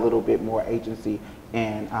have a little bit more agency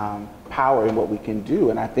and power in what we can do.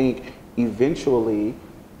 And I think eventually,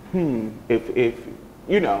 if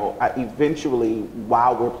you know, eventually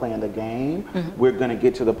while we're playing the game, we're gonna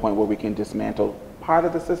get to the point where we can dismantle part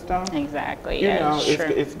of the system. Exactly, you know,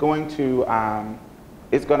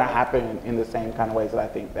 it's going to happen in the same kind of ways that I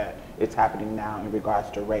think that it's happening now in regards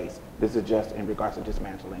to race. This is just in regards to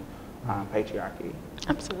dismantling patriarchy.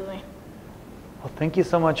 Absolutely. Well, thank you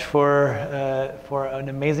so much for an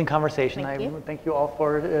amazing conversation. Thank you all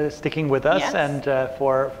for sticking with us and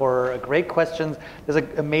for great questions. There's an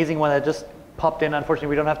amazing one that just popped in. Unfortunately,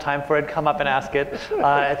 we don't have time for it. Come up and ask it.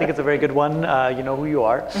 I think it's a very good one. You know who you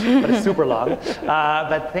are, but it's super long.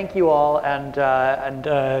 But thank you all, and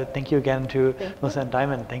thank you again to Melissa and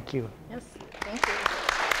Diamond. Thank you.